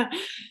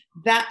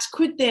 that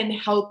could then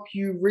help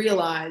you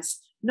realize,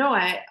 no,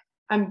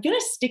 I'm going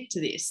to stick to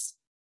this.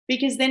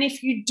 Because then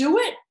if you do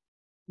it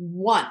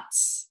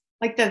once,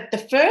 like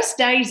the first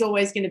day is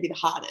always going to be the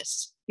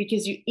hardest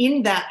because you're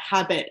in that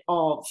habit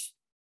of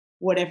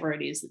whatever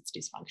it is that's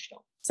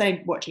dysfunctional.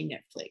 Say watching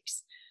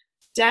Netflix.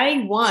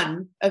 Day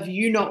one of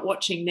you not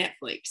watching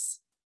Netflix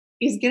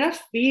is you're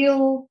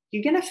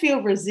going to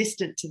feel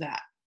resistant to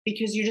that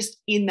because you're just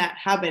in that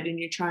habit and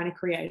you're trying to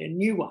create a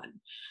new one.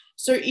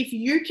 So if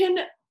you can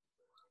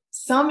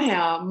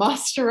somehow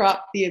muster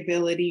up the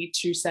ability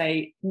to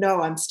say,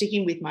 no, I'm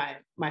sticking with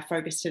my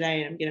focus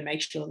today, and I'm going to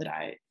make sure that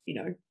I'm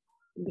going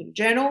to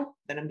journal,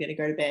 then I'm going to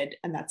go to bed,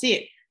 and that's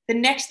it. The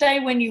next day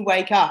when you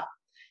wake up,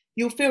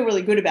 you'll feel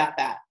really good about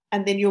that.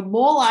 And then you're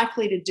more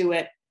likely to do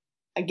it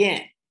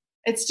again.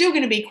 It's still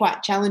going to be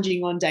quite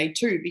challenging on day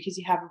two because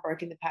you haven't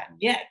broken the pattern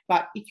yet.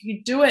 But if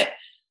you do it,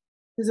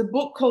 there's a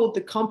book called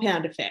The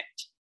Compound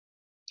Effect,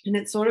 and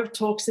it sort of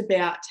talks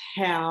about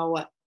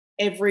how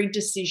every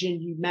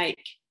decision you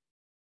make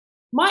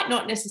might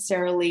not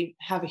necessarily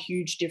have a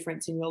huge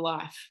difference in your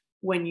life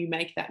when you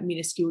make that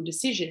minuscule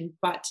decision,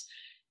 but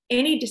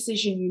any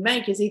decision you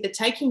make is either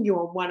taking you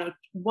on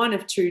one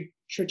of two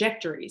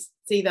trajectories.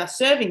 It's either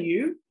serving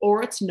you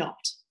or it's not.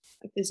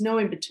 Like, there's no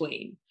in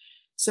between.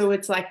 So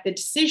it's like the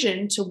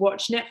decision to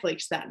watch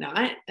Netflix that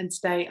night and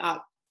stay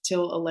up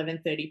till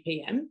 11:30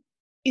 p.m.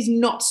 is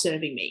not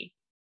serving me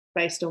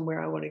based on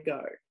where I want to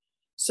go.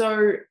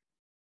 So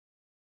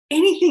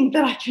anything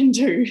that I can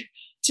do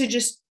to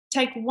just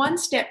take one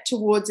step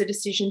towards a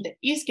decision that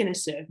is going to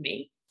serve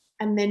me,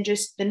 and then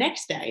just the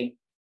next day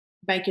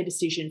make a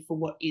decision for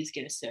what is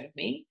going to serve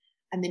me,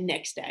 and the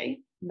next day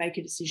make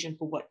a decision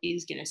for what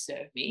is going to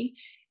serve me.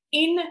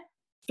 In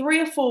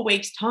 3 or 4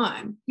 weeks'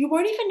 time, you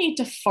won't even need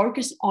to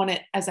focus on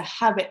it as a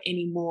habit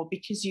anymore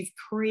because you've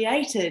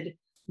created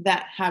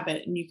that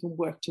habit and you can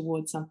work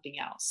towards something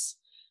else.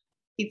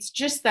 It's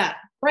just that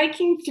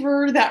breaking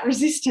through that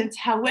resistance,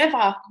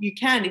 however you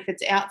can, if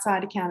it's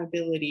outside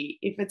accountability,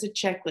 if it's a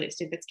checklist,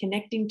 if it's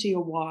connecting to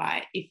your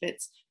why, if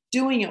it's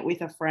doing it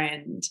with a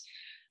friend,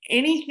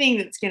 anything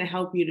that's going to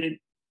help you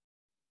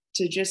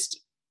to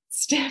just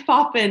step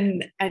up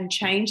and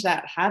change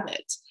that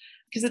habit.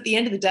 Because at the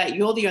end of the day,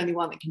 you're the only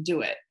one that can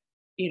do it.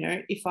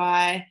 If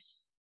I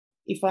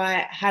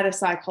had a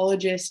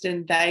psychologist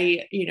and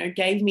they,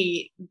 gave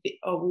me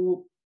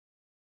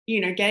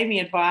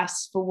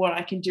advice for what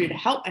I can do to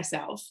help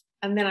myself,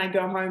 and then I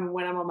go home and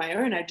when I'm on my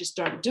own, I just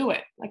don't do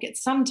it. Like, at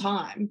some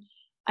time,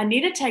 I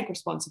need to take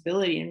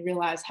responsibility and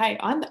realize, hey,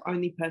 I'm the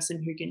only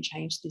person who can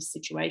change this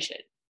situation.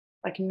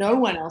 Like, no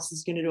one else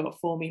is going to do it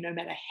for me, no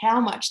matter how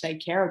much they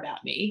care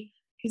about me,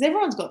 because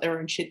everyone's got their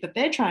own shit that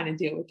they're trying to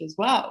deal with as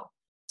well.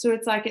 So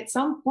it's like, at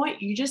some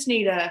point, you just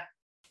need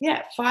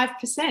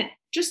 5%.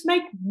 Just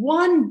make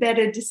one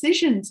better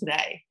decision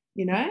today,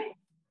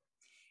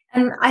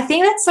 And I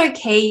think that's so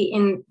key.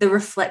 In the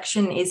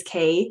reflection is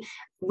key,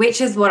 which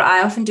is what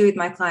I often do with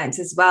my clients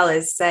as well,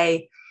 is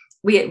say,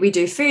 we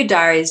do food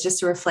diaries just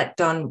to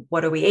reflect on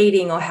what are we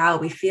eating or how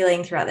are we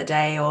feeling throughout the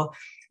day, or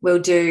we'll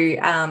do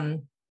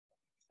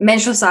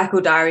menstrual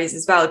cycle diaries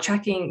as well,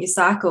 tracking your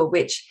cycle,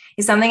 which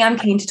is something I'm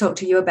keen to talk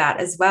to you about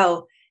as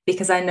well,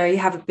 because I know you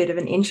have a bit of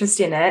an interest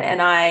in it.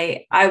 And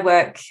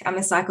I'm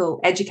a cycle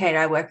educator.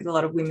 I work with a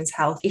lot of women's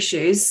health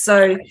issues.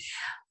 So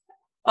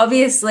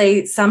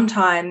obviously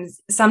sometimes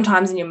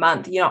in your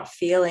month, you're not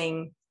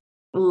feeling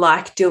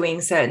like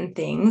doing certain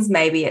things.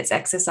 Maybe it's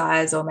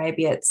exercise, or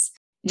maybe it's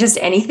just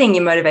anything.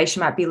 Your motivation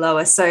might be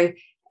lower. So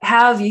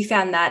how have you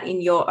found that in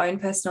your own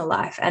personal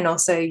life and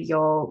also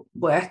your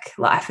work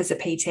life as a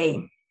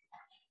PT?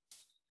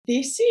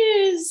 There's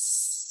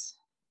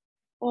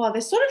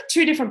sort of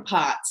two different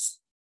parts.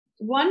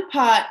 One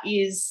part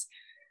is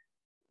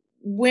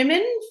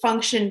women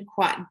function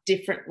quite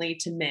differently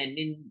to men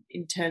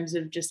in terms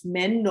of just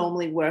men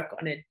normally work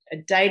on a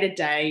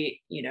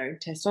day-to-day,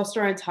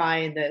 testosterone's high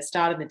in the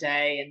start of the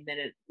day and then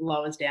it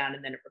lowers down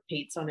and then it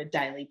repeats on a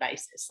daily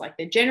basis. Like,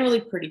 they're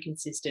generally pretty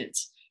consistent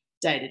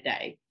day to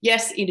day.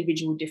 Yes,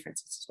 individual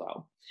differences as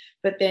well.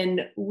 But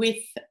then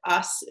with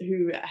us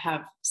who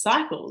have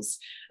cycles,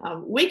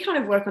 we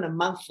kind of work on a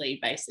monthly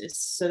basis.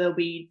 So there'll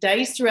be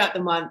days throughout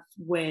the month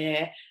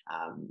where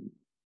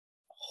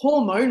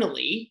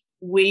hormonally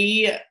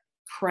we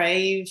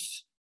crave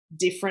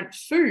different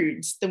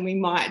foods than we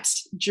might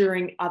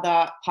during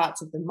other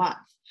parts of the month.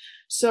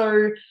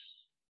 So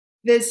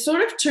there's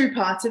sort of two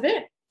parts of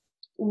it.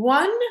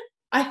 One,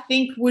 I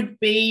think, would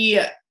be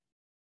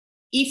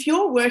if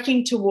you're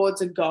working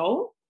towards a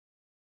goal,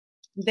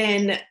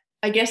 then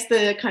I guess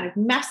the kind of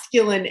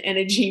masculine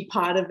energy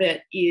part of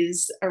it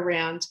is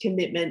around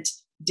commitment,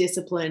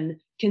 discipline,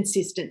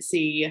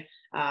 consistency,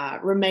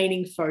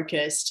 remaining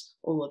focused,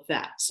 all of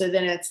that. So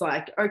then it's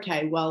like,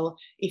 okay, well,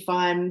 if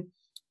I'm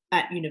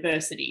at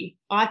university,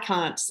 I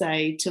can't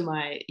say to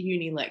my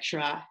uni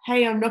lecturer,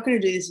 hey, I'm not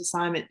going to do this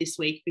assignment this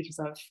week because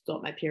I've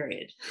got my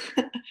period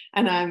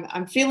and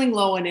I'm feeling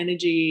low on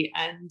energy.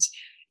 And,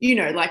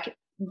 like,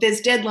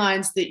 there's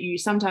deadlines that you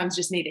sometimes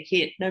just need to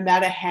hit no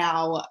matter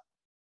how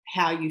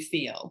you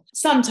feel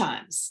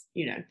sometimes,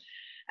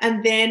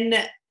 and then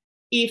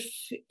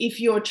if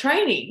you're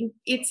training,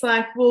 it's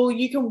like, well,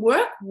 you can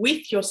work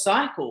with your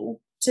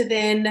cycle to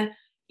then,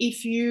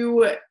 if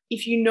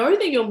you know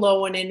that you're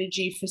low on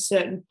energy for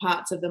certain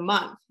parts of the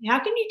month, how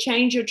can you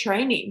change your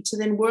training to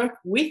then work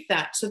with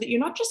that so that you're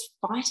not just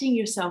fighting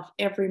yourself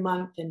every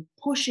month and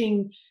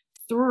pushing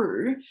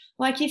through?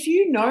 Like if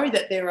you know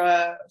that there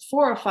are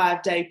 4 or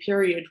 5 day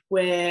period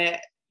where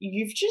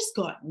you've just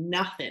got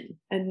nothing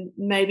and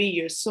maybe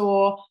you're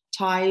sore,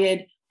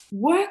 tired,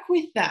 work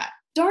with that.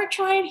 Don't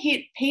try and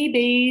hit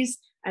PBs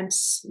and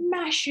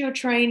smash your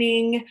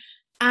training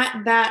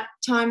at that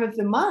time of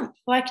the month.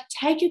 Like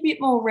take a bit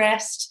more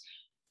rest,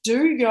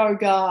 do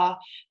yoga,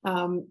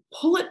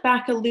 pull it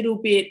back a little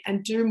bit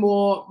and do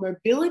more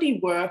mobility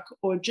work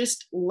or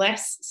just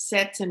less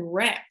sets and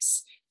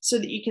reps so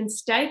that you can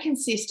stay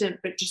consistent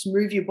but just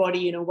move your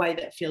body in a way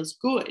that feels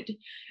good.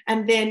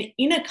 And then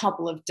in a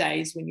couple of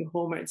days when your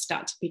hormones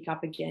start to pick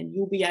up again,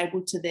 you'll be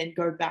able to then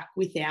go back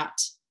without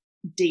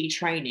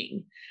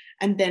detraining.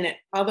 And then at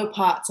other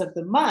parts of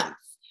the month,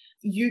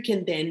 you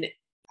can then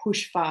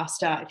push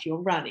faster if you're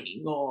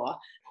running or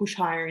push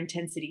higher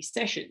intensity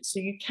sessions. So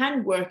you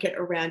can work it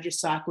around your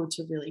cycle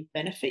to really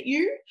benefit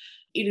you.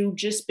 It'll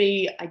just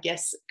be, I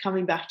guess,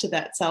 coming back to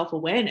that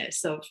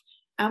self-awareness of,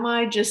 am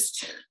I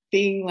just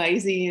being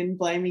lazy and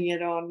blaming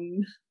it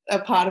on a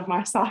part of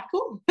my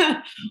cycle?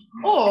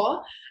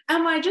 Or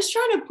am I just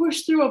trying to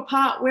push through a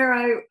part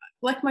where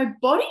my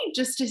body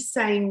just is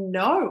saying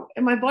no,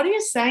 and my body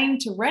is saying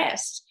to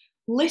rest?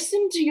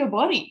 Listen to your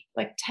body,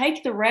 like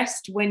take the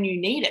rest when you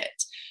need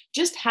it.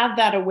 Just have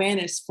that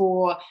awareness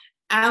for,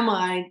 am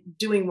I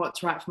doing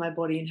what's right for my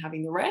body and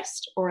having the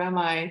rest? Or am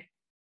I,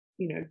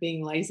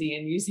 being lazy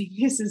and using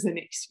this as an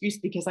excuse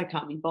because I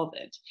can't be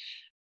bothered?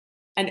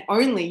 And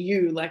only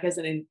you, like as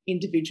an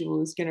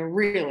individual, is going to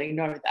really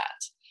know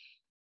that.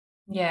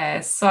 Yeah,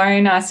 so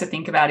nice to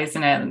think about,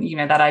 isn't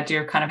it? That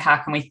idea of kind of how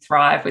can we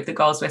thrive with the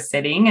goals we're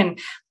setting, and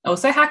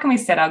also how can we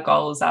set our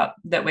goals up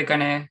that we're going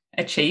to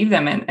achieve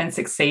them and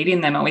succeed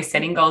in them? Are we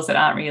setting goals that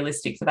aren't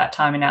realistic for that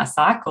time in our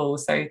cycle?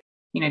 So,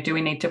 do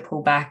we need to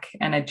pull back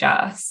and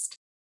adjust?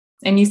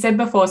 And you said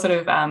before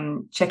sort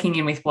of checking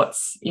in with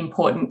what's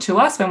important to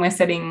us when we're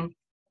setting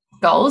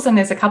goals. And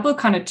there's a couple of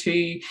kind of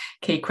 2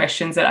 key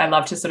questions that I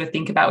love to sort of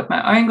think about with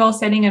my own goal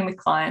setting and with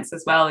clients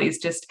as well, is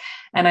just,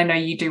 and I know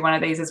you do one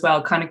of these as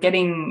well, kind of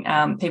getting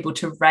people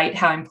to rate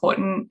how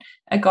important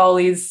a goal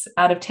is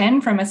out of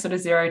 10 from a sort of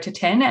 0 to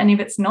 10. And if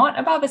it's not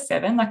above a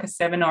 7, like a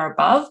 7 or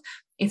above,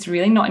 it's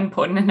really not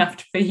important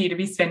enough for you to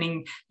be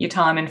spending your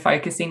time and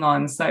focusing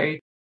on. So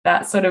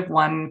that's sort of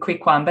one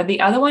quick one. But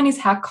the other one is,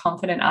 how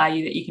confident are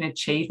you that you can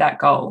achieve that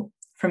goal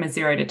from a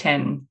 0 to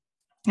 10?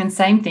 And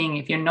same thing,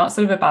 if you're not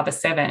sort of above a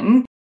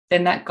 7,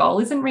 then that goal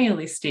isn't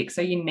realistic.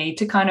 So you need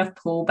to kind of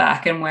pull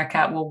back and work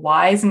out, well,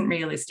 why isn't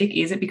realistic?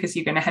 Is it because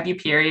you're going to have your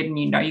period and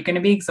you're going to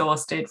be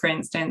exhausted, for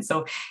instance,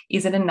 or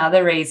is it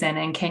another reason?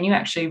 And can you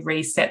actually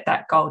reset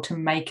that goal to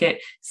make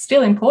it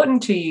still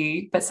important to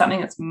you, but something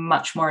that's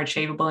much more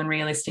achievable and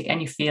realistic,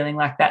 and you're feeling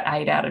like that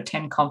 8 out of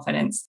 10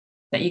 confidence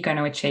that you're going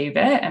to achieve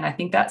it? And I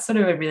think that's sort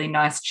of a really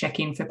nice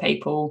check-in for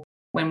people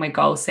when we're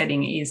goal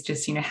setting, is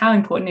just, how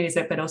important is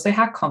it, but also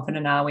how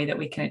confident are we that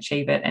we can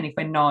achieve it? And if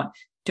we're not,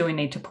 do we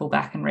need to pull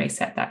back and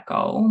reset that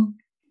goal?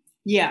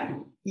 Yeah.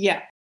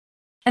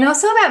 And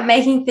also about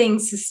making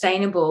things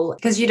sustainable,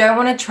 because you don't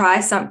want to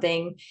try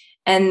something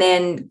and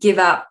then give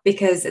up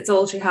because it's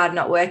all too hard,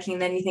 not working.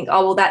 And then you think,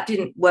 oh, well, that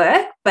didn't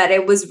work, but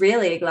it was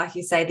really, like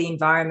you say, the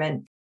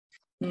environment.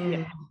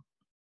 Yeah.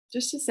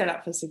 Just to set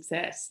up for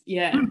success.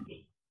 Yeah.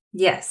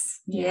 Yes.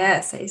 Yeah.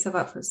 Set yourself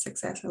up for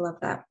success. I love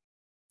that.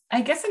 I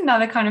guess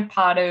another kind of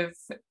part of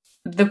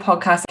the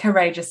podcast,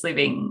 courageous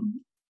living,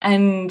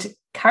 and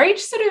courage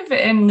sort of,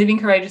 and living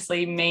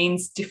courageously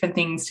means different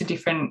things to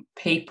different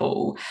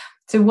people.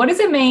 So what does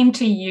it mean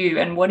to you,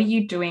 and what are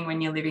you doing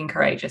when you're living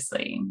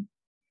courageously?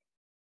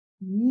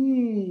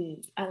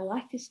 I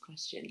like this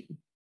question.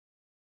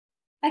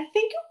 I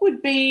think it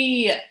would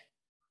be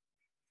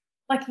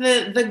like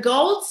the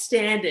gold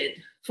standard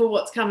for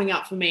what's coming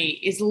up for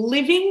me is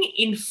living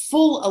in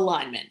full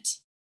alignment.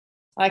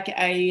 Like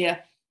I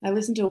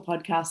listened to a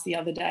podcast the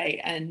other day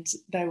and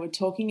they were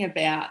talking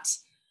about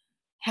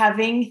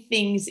having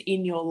things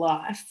in your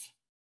life.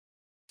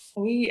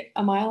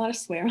 Am I allowed to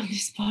swear on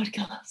this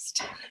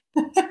podcast?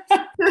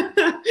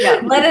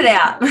 Yeah, let it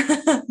out.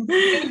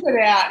 Let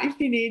it out if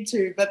you need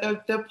to. But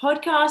the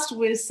podcast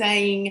was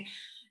saying,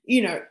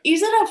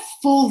 is it a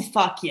full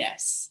fuck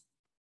yes?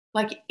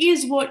 Like,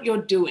 is what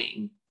you're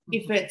doing,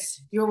 if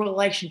it's your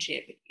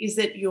relationship, is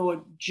it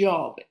your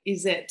job,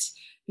 is it,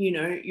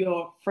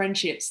 your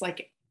friendships,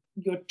 like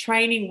your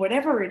training,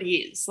 whatever it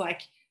is,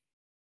 like,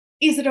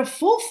 is it a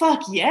full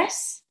fuck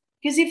yes?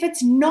 Because if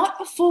it's not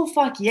a full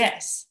fuck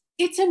yes,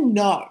 it's a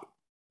no.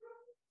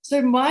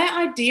 So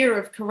my idea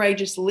of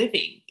courageous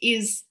living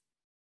is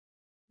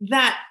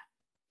that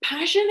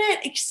passionate,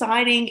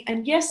 exciting,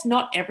 and yes,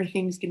 not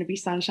everything's going to be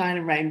sunshine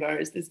and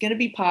rainbows. There's going to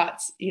be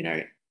parts,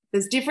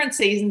 there's different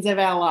seasons of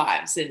our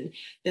lives, and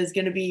there's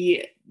going to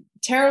be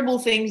terrible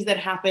things that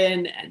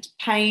happen and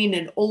pain,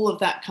 and all of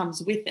that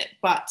comes with it.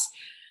 But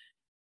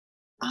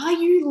are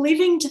you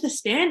living to the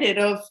standard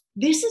of,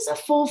 this is a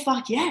full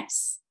fuck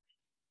yes?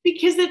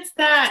 because it's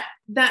that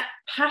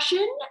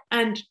passion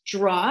and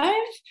drive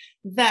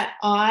that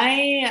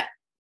I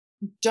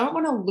don't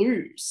want to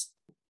lose.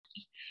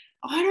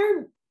 I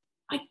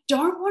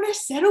don't want to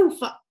settle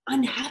for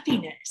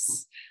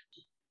unhappiness.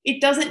 It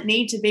doesn't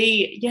need to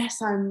be,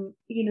 yes, I'm,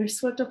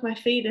 swept off my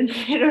feet and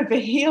head over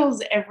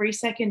heels every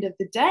second of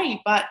the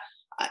day. But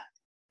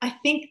I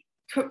think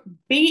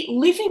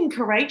living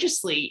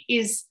courageously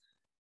is,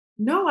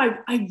 no,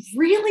 I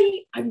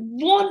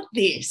want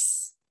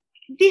this.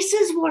 This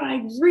is what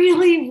I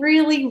really,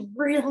 really,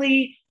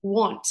 really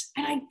want.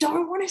 And I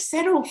don't want to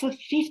settle for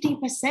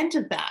 50%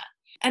 of that.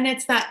 And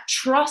it's that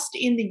trust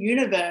in the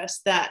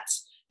universe that,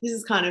 this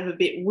is kind of a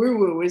bit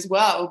woo-woo as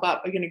well,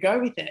 but we're going to go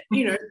with it.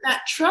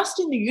 That trust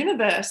in the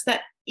universe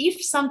that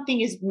if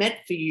something is meant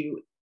for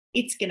you,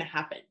 it's going to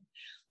happen.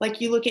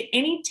 Like, you look at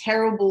any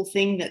terrible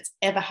thing that's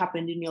ever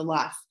happened in your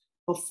life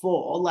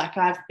before, like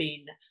I've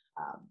been,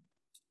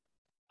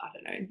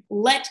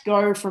 let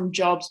go from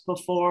jobs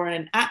before.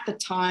 And at the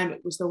time, it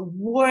was the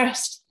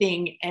worst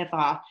thing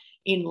ever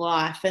in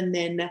life. And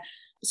then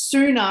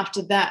soon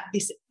after that,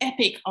 this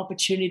epic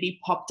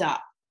opportunity popped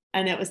up.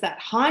 And it was that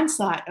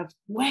hindsight of,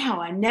 wow,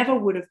 I never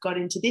would have got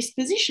into this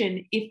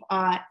position if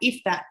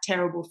that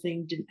terrible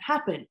thing didn't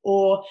happen.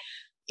 Or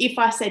if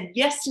I said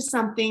yes to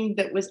something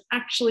that was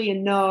actually a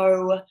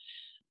no,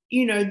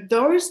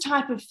 those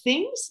type of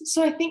things.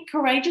 So I think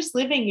courageous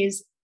living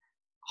is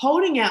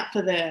holding out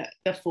for the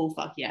full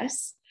fuck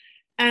yes,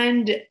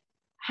 and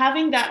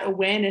having that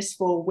awareness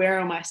for, where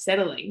am I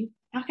settling?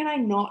 How can I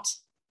not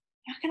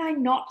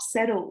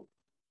settle?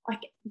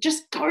 Like,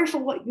 just go for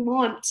what you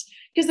want.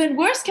 Because then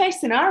worst case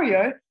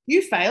scenario,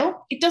 you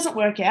fail, it doesn't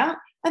work out,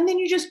 and then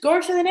you just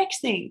go for the next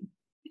thing.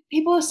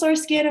 People are so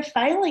scared of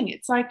failing.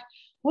 It's like,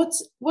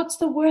 what's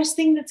the worst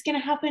thing that's going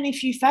to happen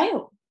if you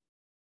fail?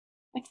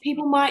 Like,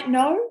 people might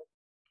know.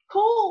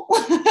 Cool.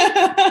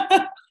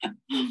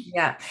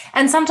 Yeah.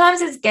 And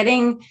sometimes it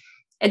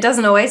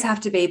doesn't always have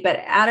to be,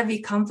 but out of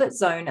your comfort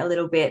zone a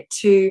little bit,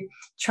 to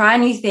try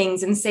new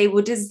things and see,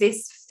 well, does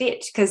this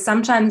fit? Because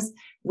sometimes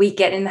we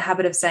get in the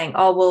habit of saying,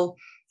 oh, well,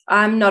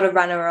 I'm not a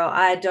runner, or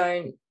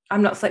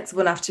I'm not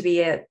flexible enough to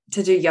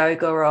do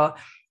yoga, or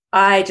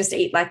I just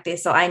eat like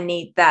this, or I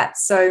need that.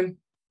 So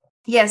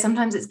yeah,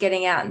 sometimes it's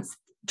getting out and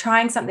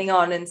trying something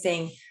on and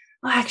seeing,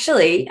 oh,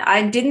 actually,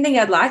 I didn't think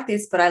I'd like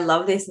this, but I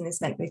love this and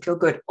this makes me feel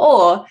good.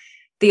 Or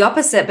the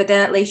opposite, but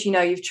then at least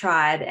you've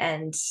tried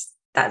and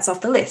that's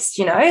off the list,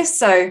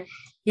 So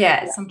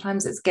yeah,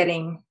 sometimes it's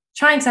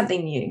trying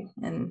something new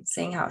and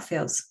seeing how it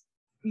feels.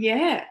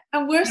 Yeah.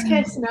 And worst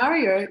case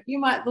scenario, you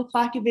might look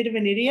like a bit of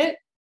an idiot.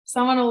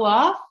 Someone will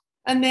laugh.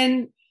 And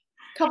then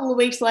a couple of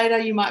weeks later,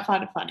 you might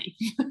find it funny.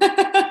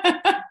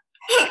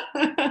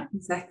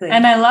 Exactly.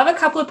 And I love a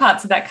couple of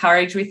parts of that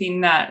courage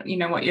within that,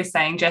 what you're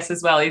saying, Jess,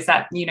 as well, is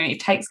that, it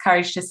takes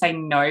courage to say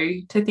no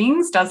to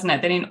things, doesn't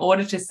it? That in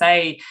order to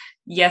say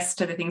yes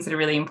to the things that are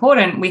really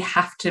important, we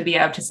have to be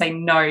able to say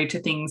no to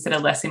things that are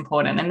less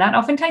important. And that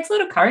often takes a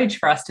lot of courage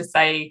for us to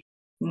say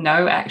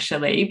no,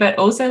 actually. But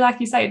also, like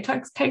you say, it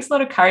takes a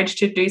lot of courage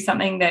to do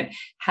something that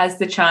has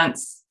the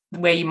chance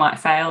where you might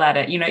fail at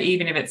it,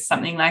 even if it's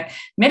something like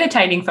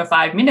meditating for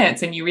 5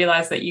 minutes and you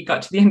realize that you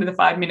got to the end of the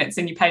 5 minutes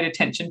and you paid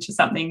attention to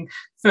something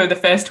for the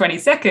first 20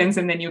 seconds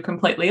and then you're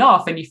completely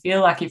off and you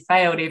feel like you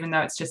failed, even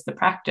though it's just the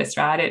practice,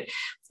 right?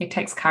 It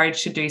takes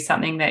courage to do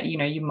something that,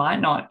 you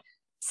might not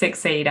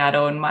succeed at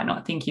or might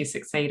not think you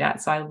succeed at.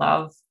 So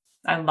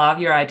I love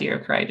your idea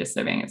of courageous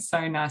living. It's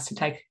so nice to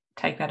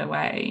take that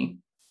away.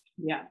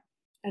 Yeah.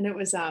 And it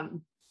was,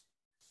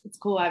 it's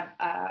cool.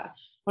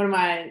 One of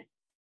my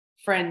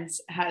friends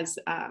has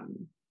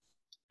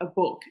a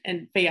book,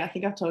 and Fee, I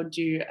think I've told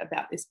you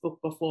about this book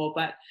before,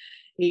 but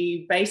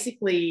he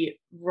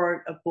basically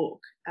wrote a book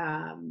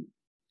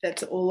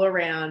that's all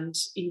around,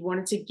 he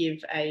wanted to give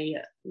a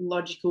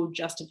logical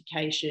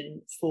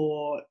justification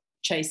for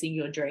chasing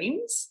your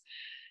dreams.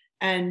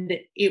 And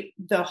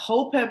the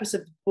whole purpose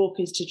of the book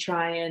is to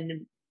try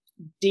and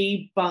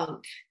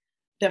debunk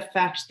the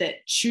fact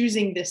that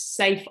choosing the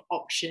safe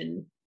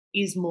option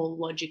is more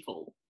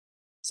logical.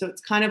 So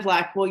it's kind of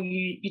like, well,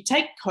 you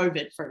take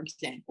COVID, for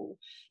example.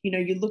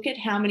 You look at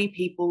how many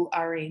people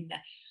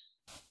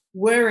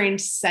were in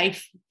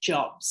safe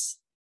jobs,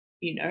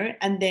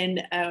 and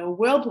then a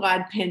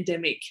worldwide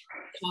pandemic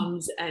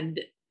comes and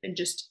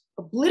just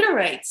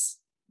obliterates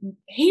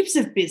heaps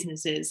of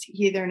businesses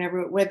here, there, and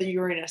everywhere, whether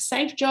you're in a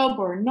safe job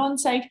or a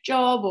non-safe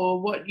job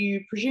or what you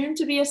presume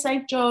to be a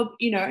safe job,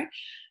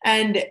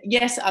 And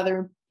yes,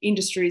 other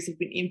industries have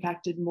been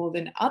impacted more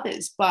than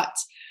others, but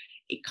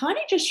it kind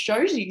of just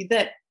shows you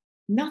that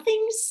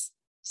nothing's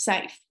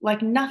safe.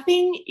 Like,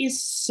 nothing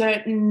is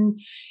certain.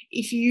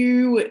 If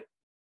you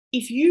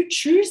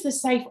choose the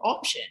safe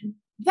option,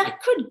 that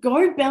could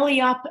go belly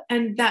up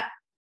and that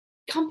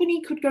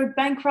company could go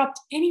bankrupt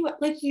anyway.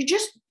 Like, you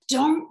just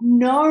don't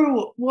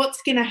know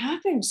what's going to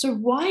happen. So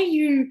why are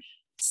you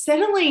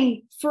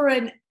settling for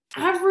an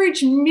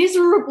average,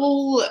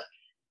 miserable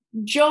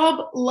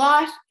job,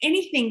 life,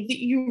 anything that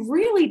you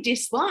really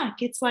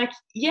dislike? It's like,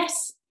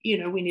 yes,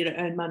 we need to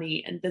earn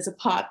money, and there's a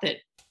part that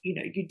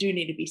you do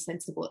need to be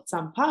sensible at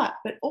some part,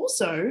 but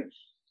also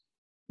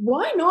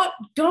why not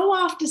go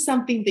after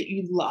something that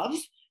you love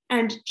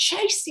and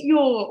chase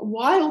your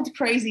wild,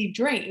 crazy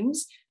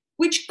dreams,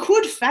 which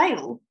could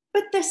fail,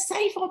 but the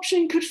safe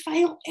option could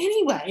fail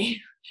anyway.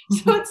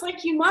 So it's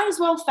like you might as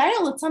well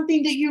fail at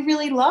something that you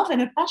really love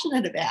and are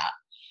passionate about.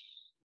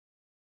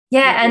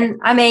 Yeah, and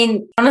I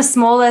mean, on a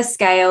smaller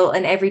scale,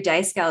 an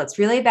everyday scale, it's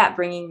really about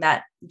bringing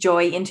that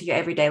joy into your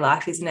everyday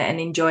life, isn't it? And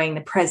enjoying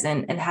the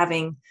present and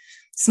having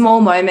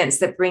small moments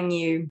that bring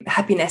you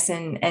happiness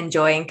and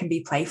joy and can be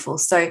playful.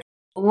 So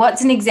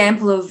what's an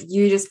example of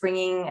you just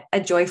bringing a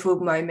joyful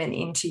moment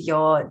into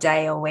your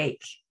day or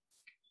week?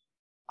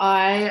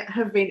 I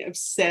have been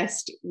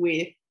obsessed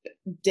with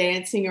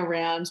dancing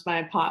around my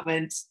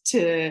apartment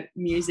to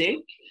music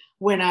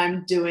when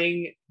I'm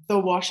doing the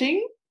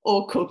washing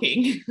or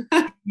cooking.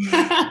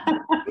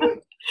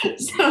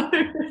 So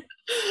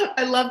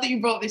I love that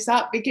you brought this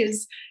up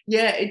because,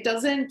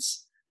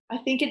 I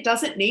think it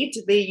doesn't need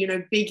to be,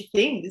 big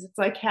things. It's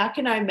like, how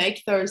can I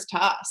make those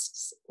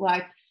tasks?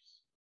 Like,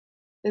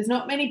 there's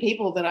not many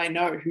people that I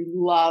know who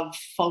love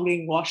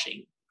folding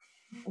washing.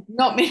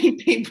 Not many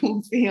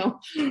people feel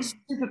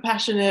super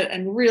passionate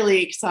and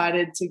really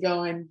excited to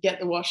go and get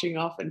the washing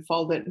off and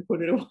fold it and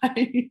put it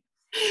away.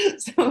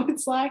 So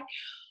it's like,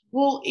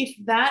 well, if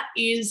that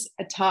is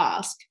a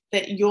task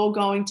that you're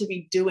going to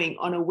be doing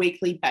on a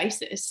weekly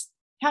basis,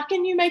 how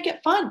can you make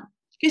it fun?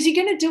 Because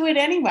you're going to do it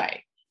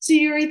anyway. So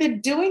you're either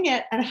doing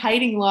it and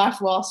hating life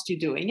whilst you're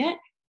doing it,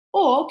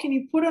 or can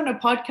you put on a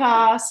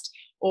podcast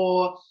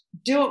or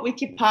do it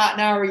with your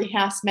partner or your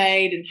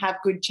housemate and have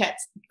good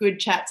chats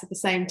at the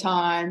same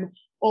time,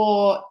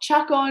 or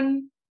chuck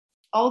on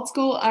old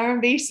school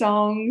R&B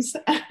songs.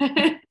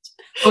 I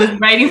was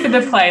waiting for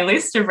the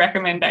playlist of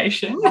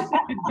recommendations.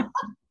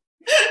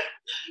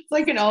 It's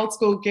like an old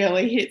school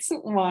girly hits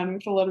one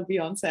with a lot of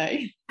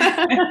Beyonce.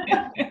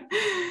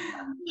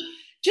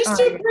 Just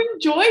to bring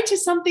joy to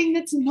something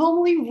that's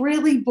normally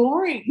really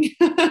boring.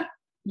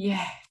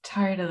 Yeah,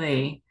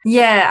 totally.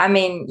 Yeah, I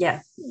mean,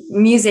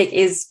 music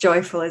is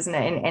joyful, isn't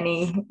it, in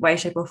any way,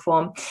 shape or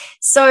form.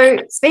 So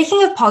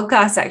speaking of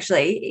podcasts,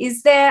 actually,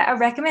 is there a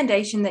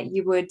recommendation that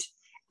you would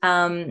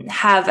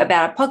have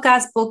about a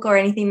podcast, book, or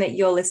anything that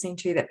you're listening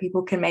to that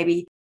people can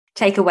maybe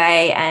take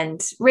away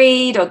and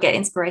read or get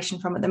inspiration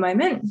from at the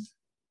moment?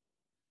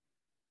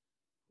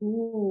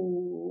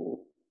 Ooh,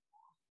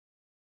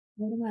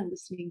 what am I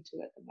listening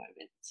to at the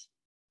moment?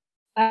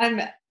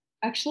 I'm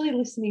actually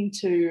listening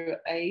to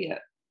a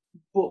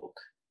book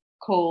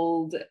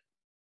called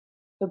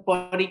The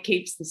Body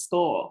Keeps the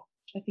Score,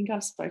 which I think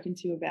I've spoken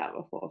to you about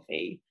before,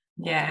 Fee.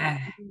 Yeah.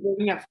 I've been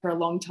reading it for a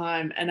long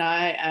time, and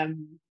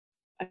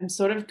I'm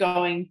sort of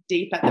going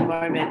deep at the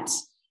moment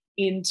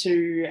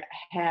into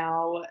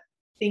how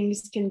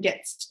things can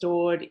get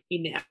stored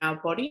in our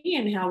body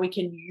and how we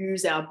can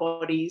use our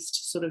bodies to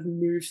sort of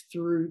move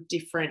through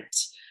different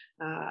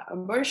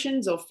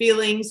emotions or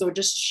feelings or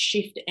just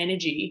shift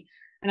energy.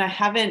 And I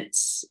haven't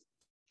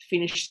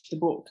finished the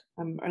book.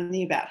 I'm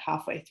only about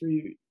halfway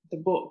through the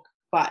book.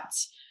 But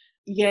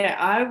yeah,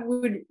 I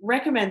would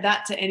recommend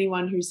that to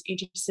anyone who's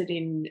interested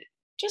in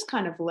just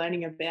kind of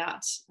learning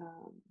about,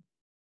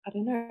 I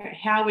don't know,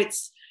 how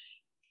it's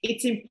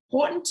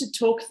important to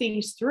talk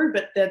things through,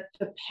 but the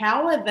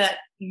power that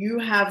you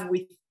have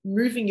with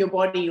moving your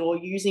body or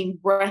using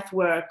breath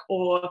work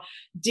or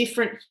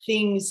different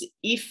things,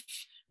 if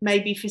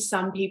maybe for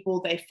some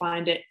people they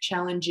find it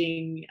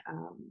challenging,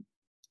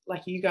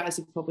 like you guys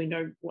would probably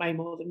know way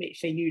more than me.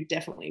 For you,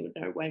 definitely would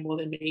know way more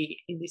than me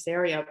in this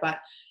area. But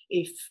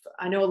if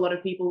I know a lot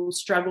of people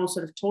struggle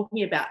sort of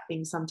talking about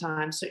things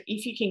sometimes. So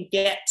if you can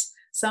get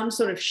some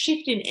sort of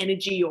shift in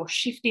energy or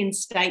shift in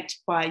state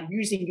by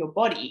using your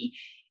body,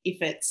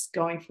 if it's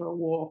going for a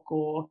walk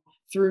or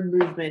through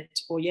movement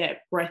or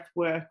breath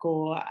work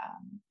or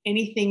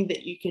anything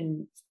that you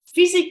can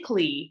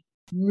physically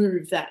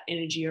move that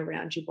energy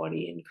around your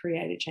body and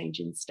create a change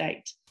in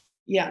state.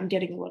 Yeah, I'm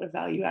getting a lot of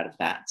value out of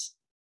that.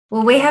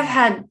 Well, we have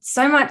had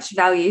so much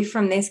value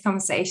from this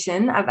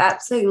conversation. I've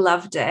absolutely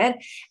loved it.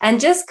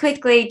 And just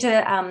quickly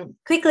to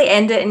quickly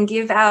end it and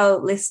give our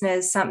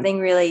listeners something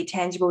really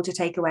tangible to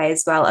take away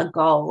as well, a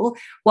goal.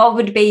 What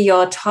would be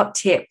your top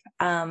tip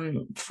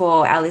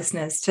for our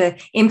listeners to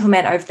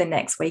implement over the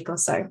next week or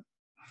so?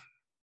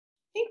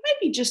 I think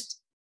maybe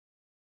just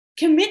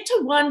commit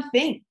to one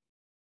thing.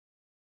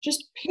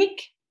 Just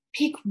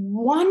pick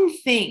one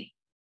thing.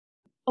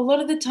 A lot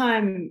of the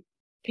time,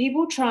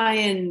 people try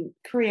and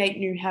create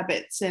new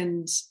habits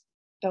and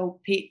they'll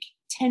pick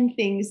 10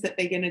 things that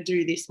they're going to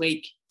do this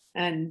week,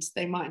 and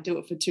they might do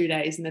it for 2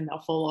 days and then they'll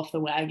fall off the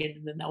wagon,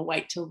 and then they'll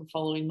wait till the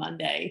following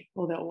Monday,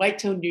 or they'll wait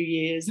till New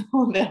Year's,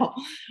 or they'll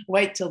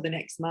wait till the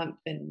next month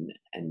and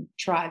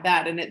try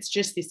that. And it's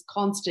just this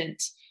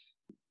constant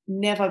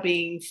never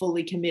being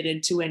fully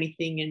committed to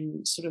anything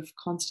and sort of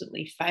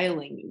constantly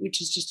failing, which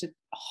is just a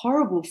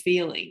horrible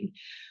feeling.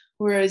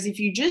 Whereas if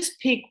you just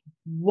pick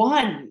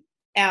one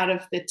out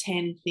of the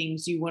 10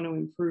 things you want to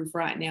improve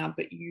right now,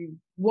 but you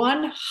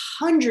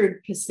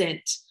 100%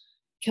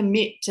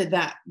 commit to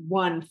that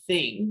one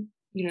thing,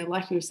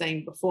 like you were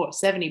saying before,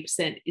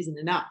 70% isn't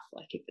enough.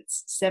 Like if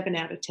it's 7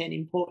 out of 10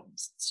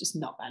 importance, it's just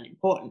not that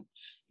important.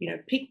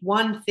 Pick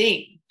one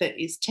thing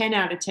that is 10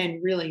 out of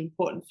 10 really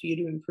important for you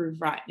to improve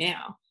right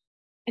now,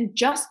 and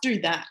just do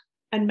that,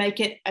 and make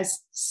it as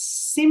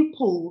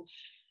simple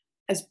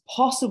as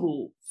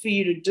possible for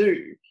you to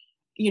do.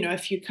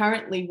 If you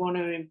currently want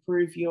to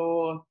improve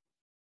your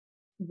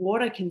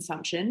water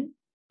consumption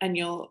and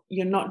you're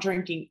not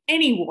drinking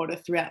any water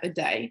throughout the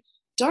day,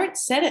 don't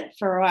set it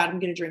for, all right, I'm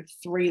going to drink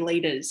 3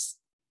 liters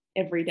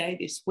every day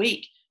this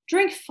week.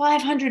 Drink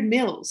 500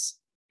 mils.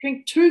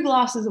 Drink 2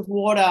 glasses of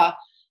water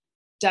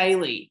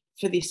daily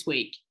for this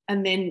week.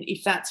 And then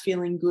if that's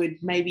feeling good,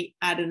 maybe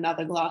add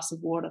another glass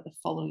of water the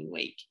following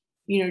week.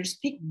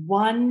 Just pick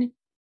one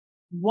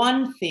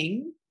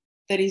thing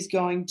that is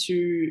going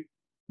to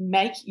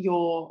make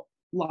your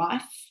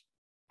life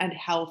and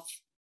health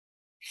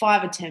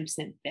 5 or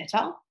 10%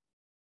 better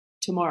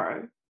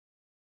tomorrow,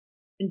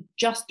 and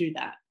just do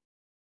that.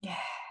 Yeah.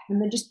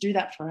 And then just do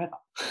that forever.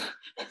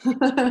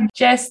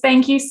 Jess,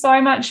 thank you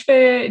so much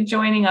for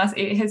joining us.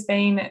 It has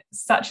been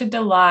such a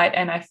delight,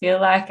 and I feel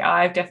like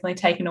I've definitely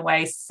taken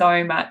away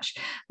so much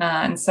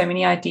and so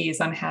many ideas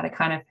on how to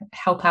kind of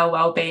help our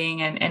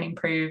well-being and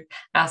improve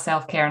our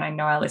self-care, and I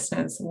know our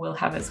listeners will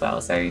have as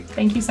well. So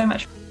thank you so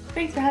much.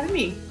 Thanks for having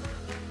me.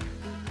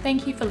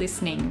 Thank you for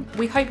listening.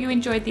 We hope you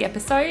enjoyed the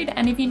episode,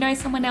 and if you know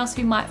someone else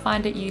who might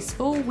find it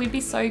useful, we'd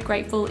be so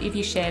grateful if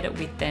you shared it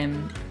with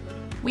them.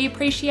 We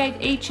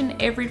appreciate each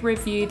and every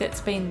review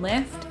that's been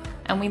left,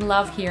 and we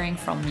love hearing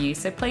from you,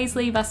 so please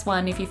leave us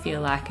one if you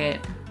feel like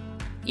it.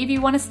 If you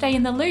want to stay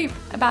in the loop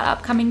about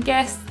upcoming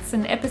guests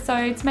and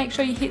episodes, make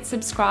sure you hit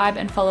subscribe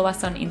and follow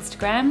us on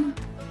Instagram,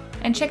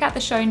 and check out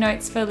the show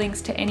notes for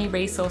links to any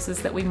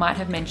resources that we might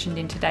have mentioned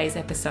in today's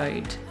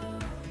episode.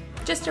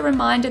 Just a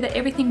reminder that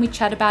everything we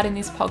chat about in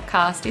this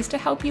podcast is to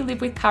help you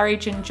live with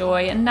courage and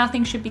joy, and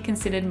nothing should be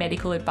considered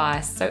medical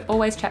advice, so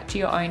always chat to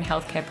your own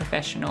healthcare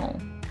professional.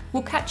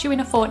 We'll catch you in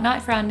a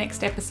fortnight for our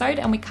next episode,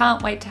 and we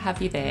can't wait to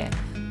have you there.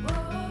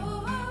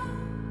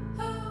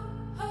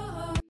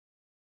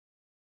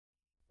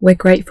 We're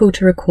grateful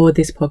to record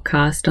this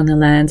podcast on the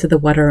lands of the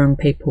Wadawurrung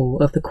people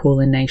of the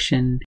Kulin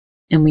Nation,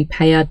 and we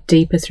pay our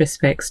deepest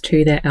respects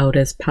to their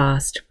elders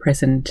past,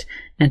 present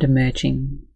and emerging.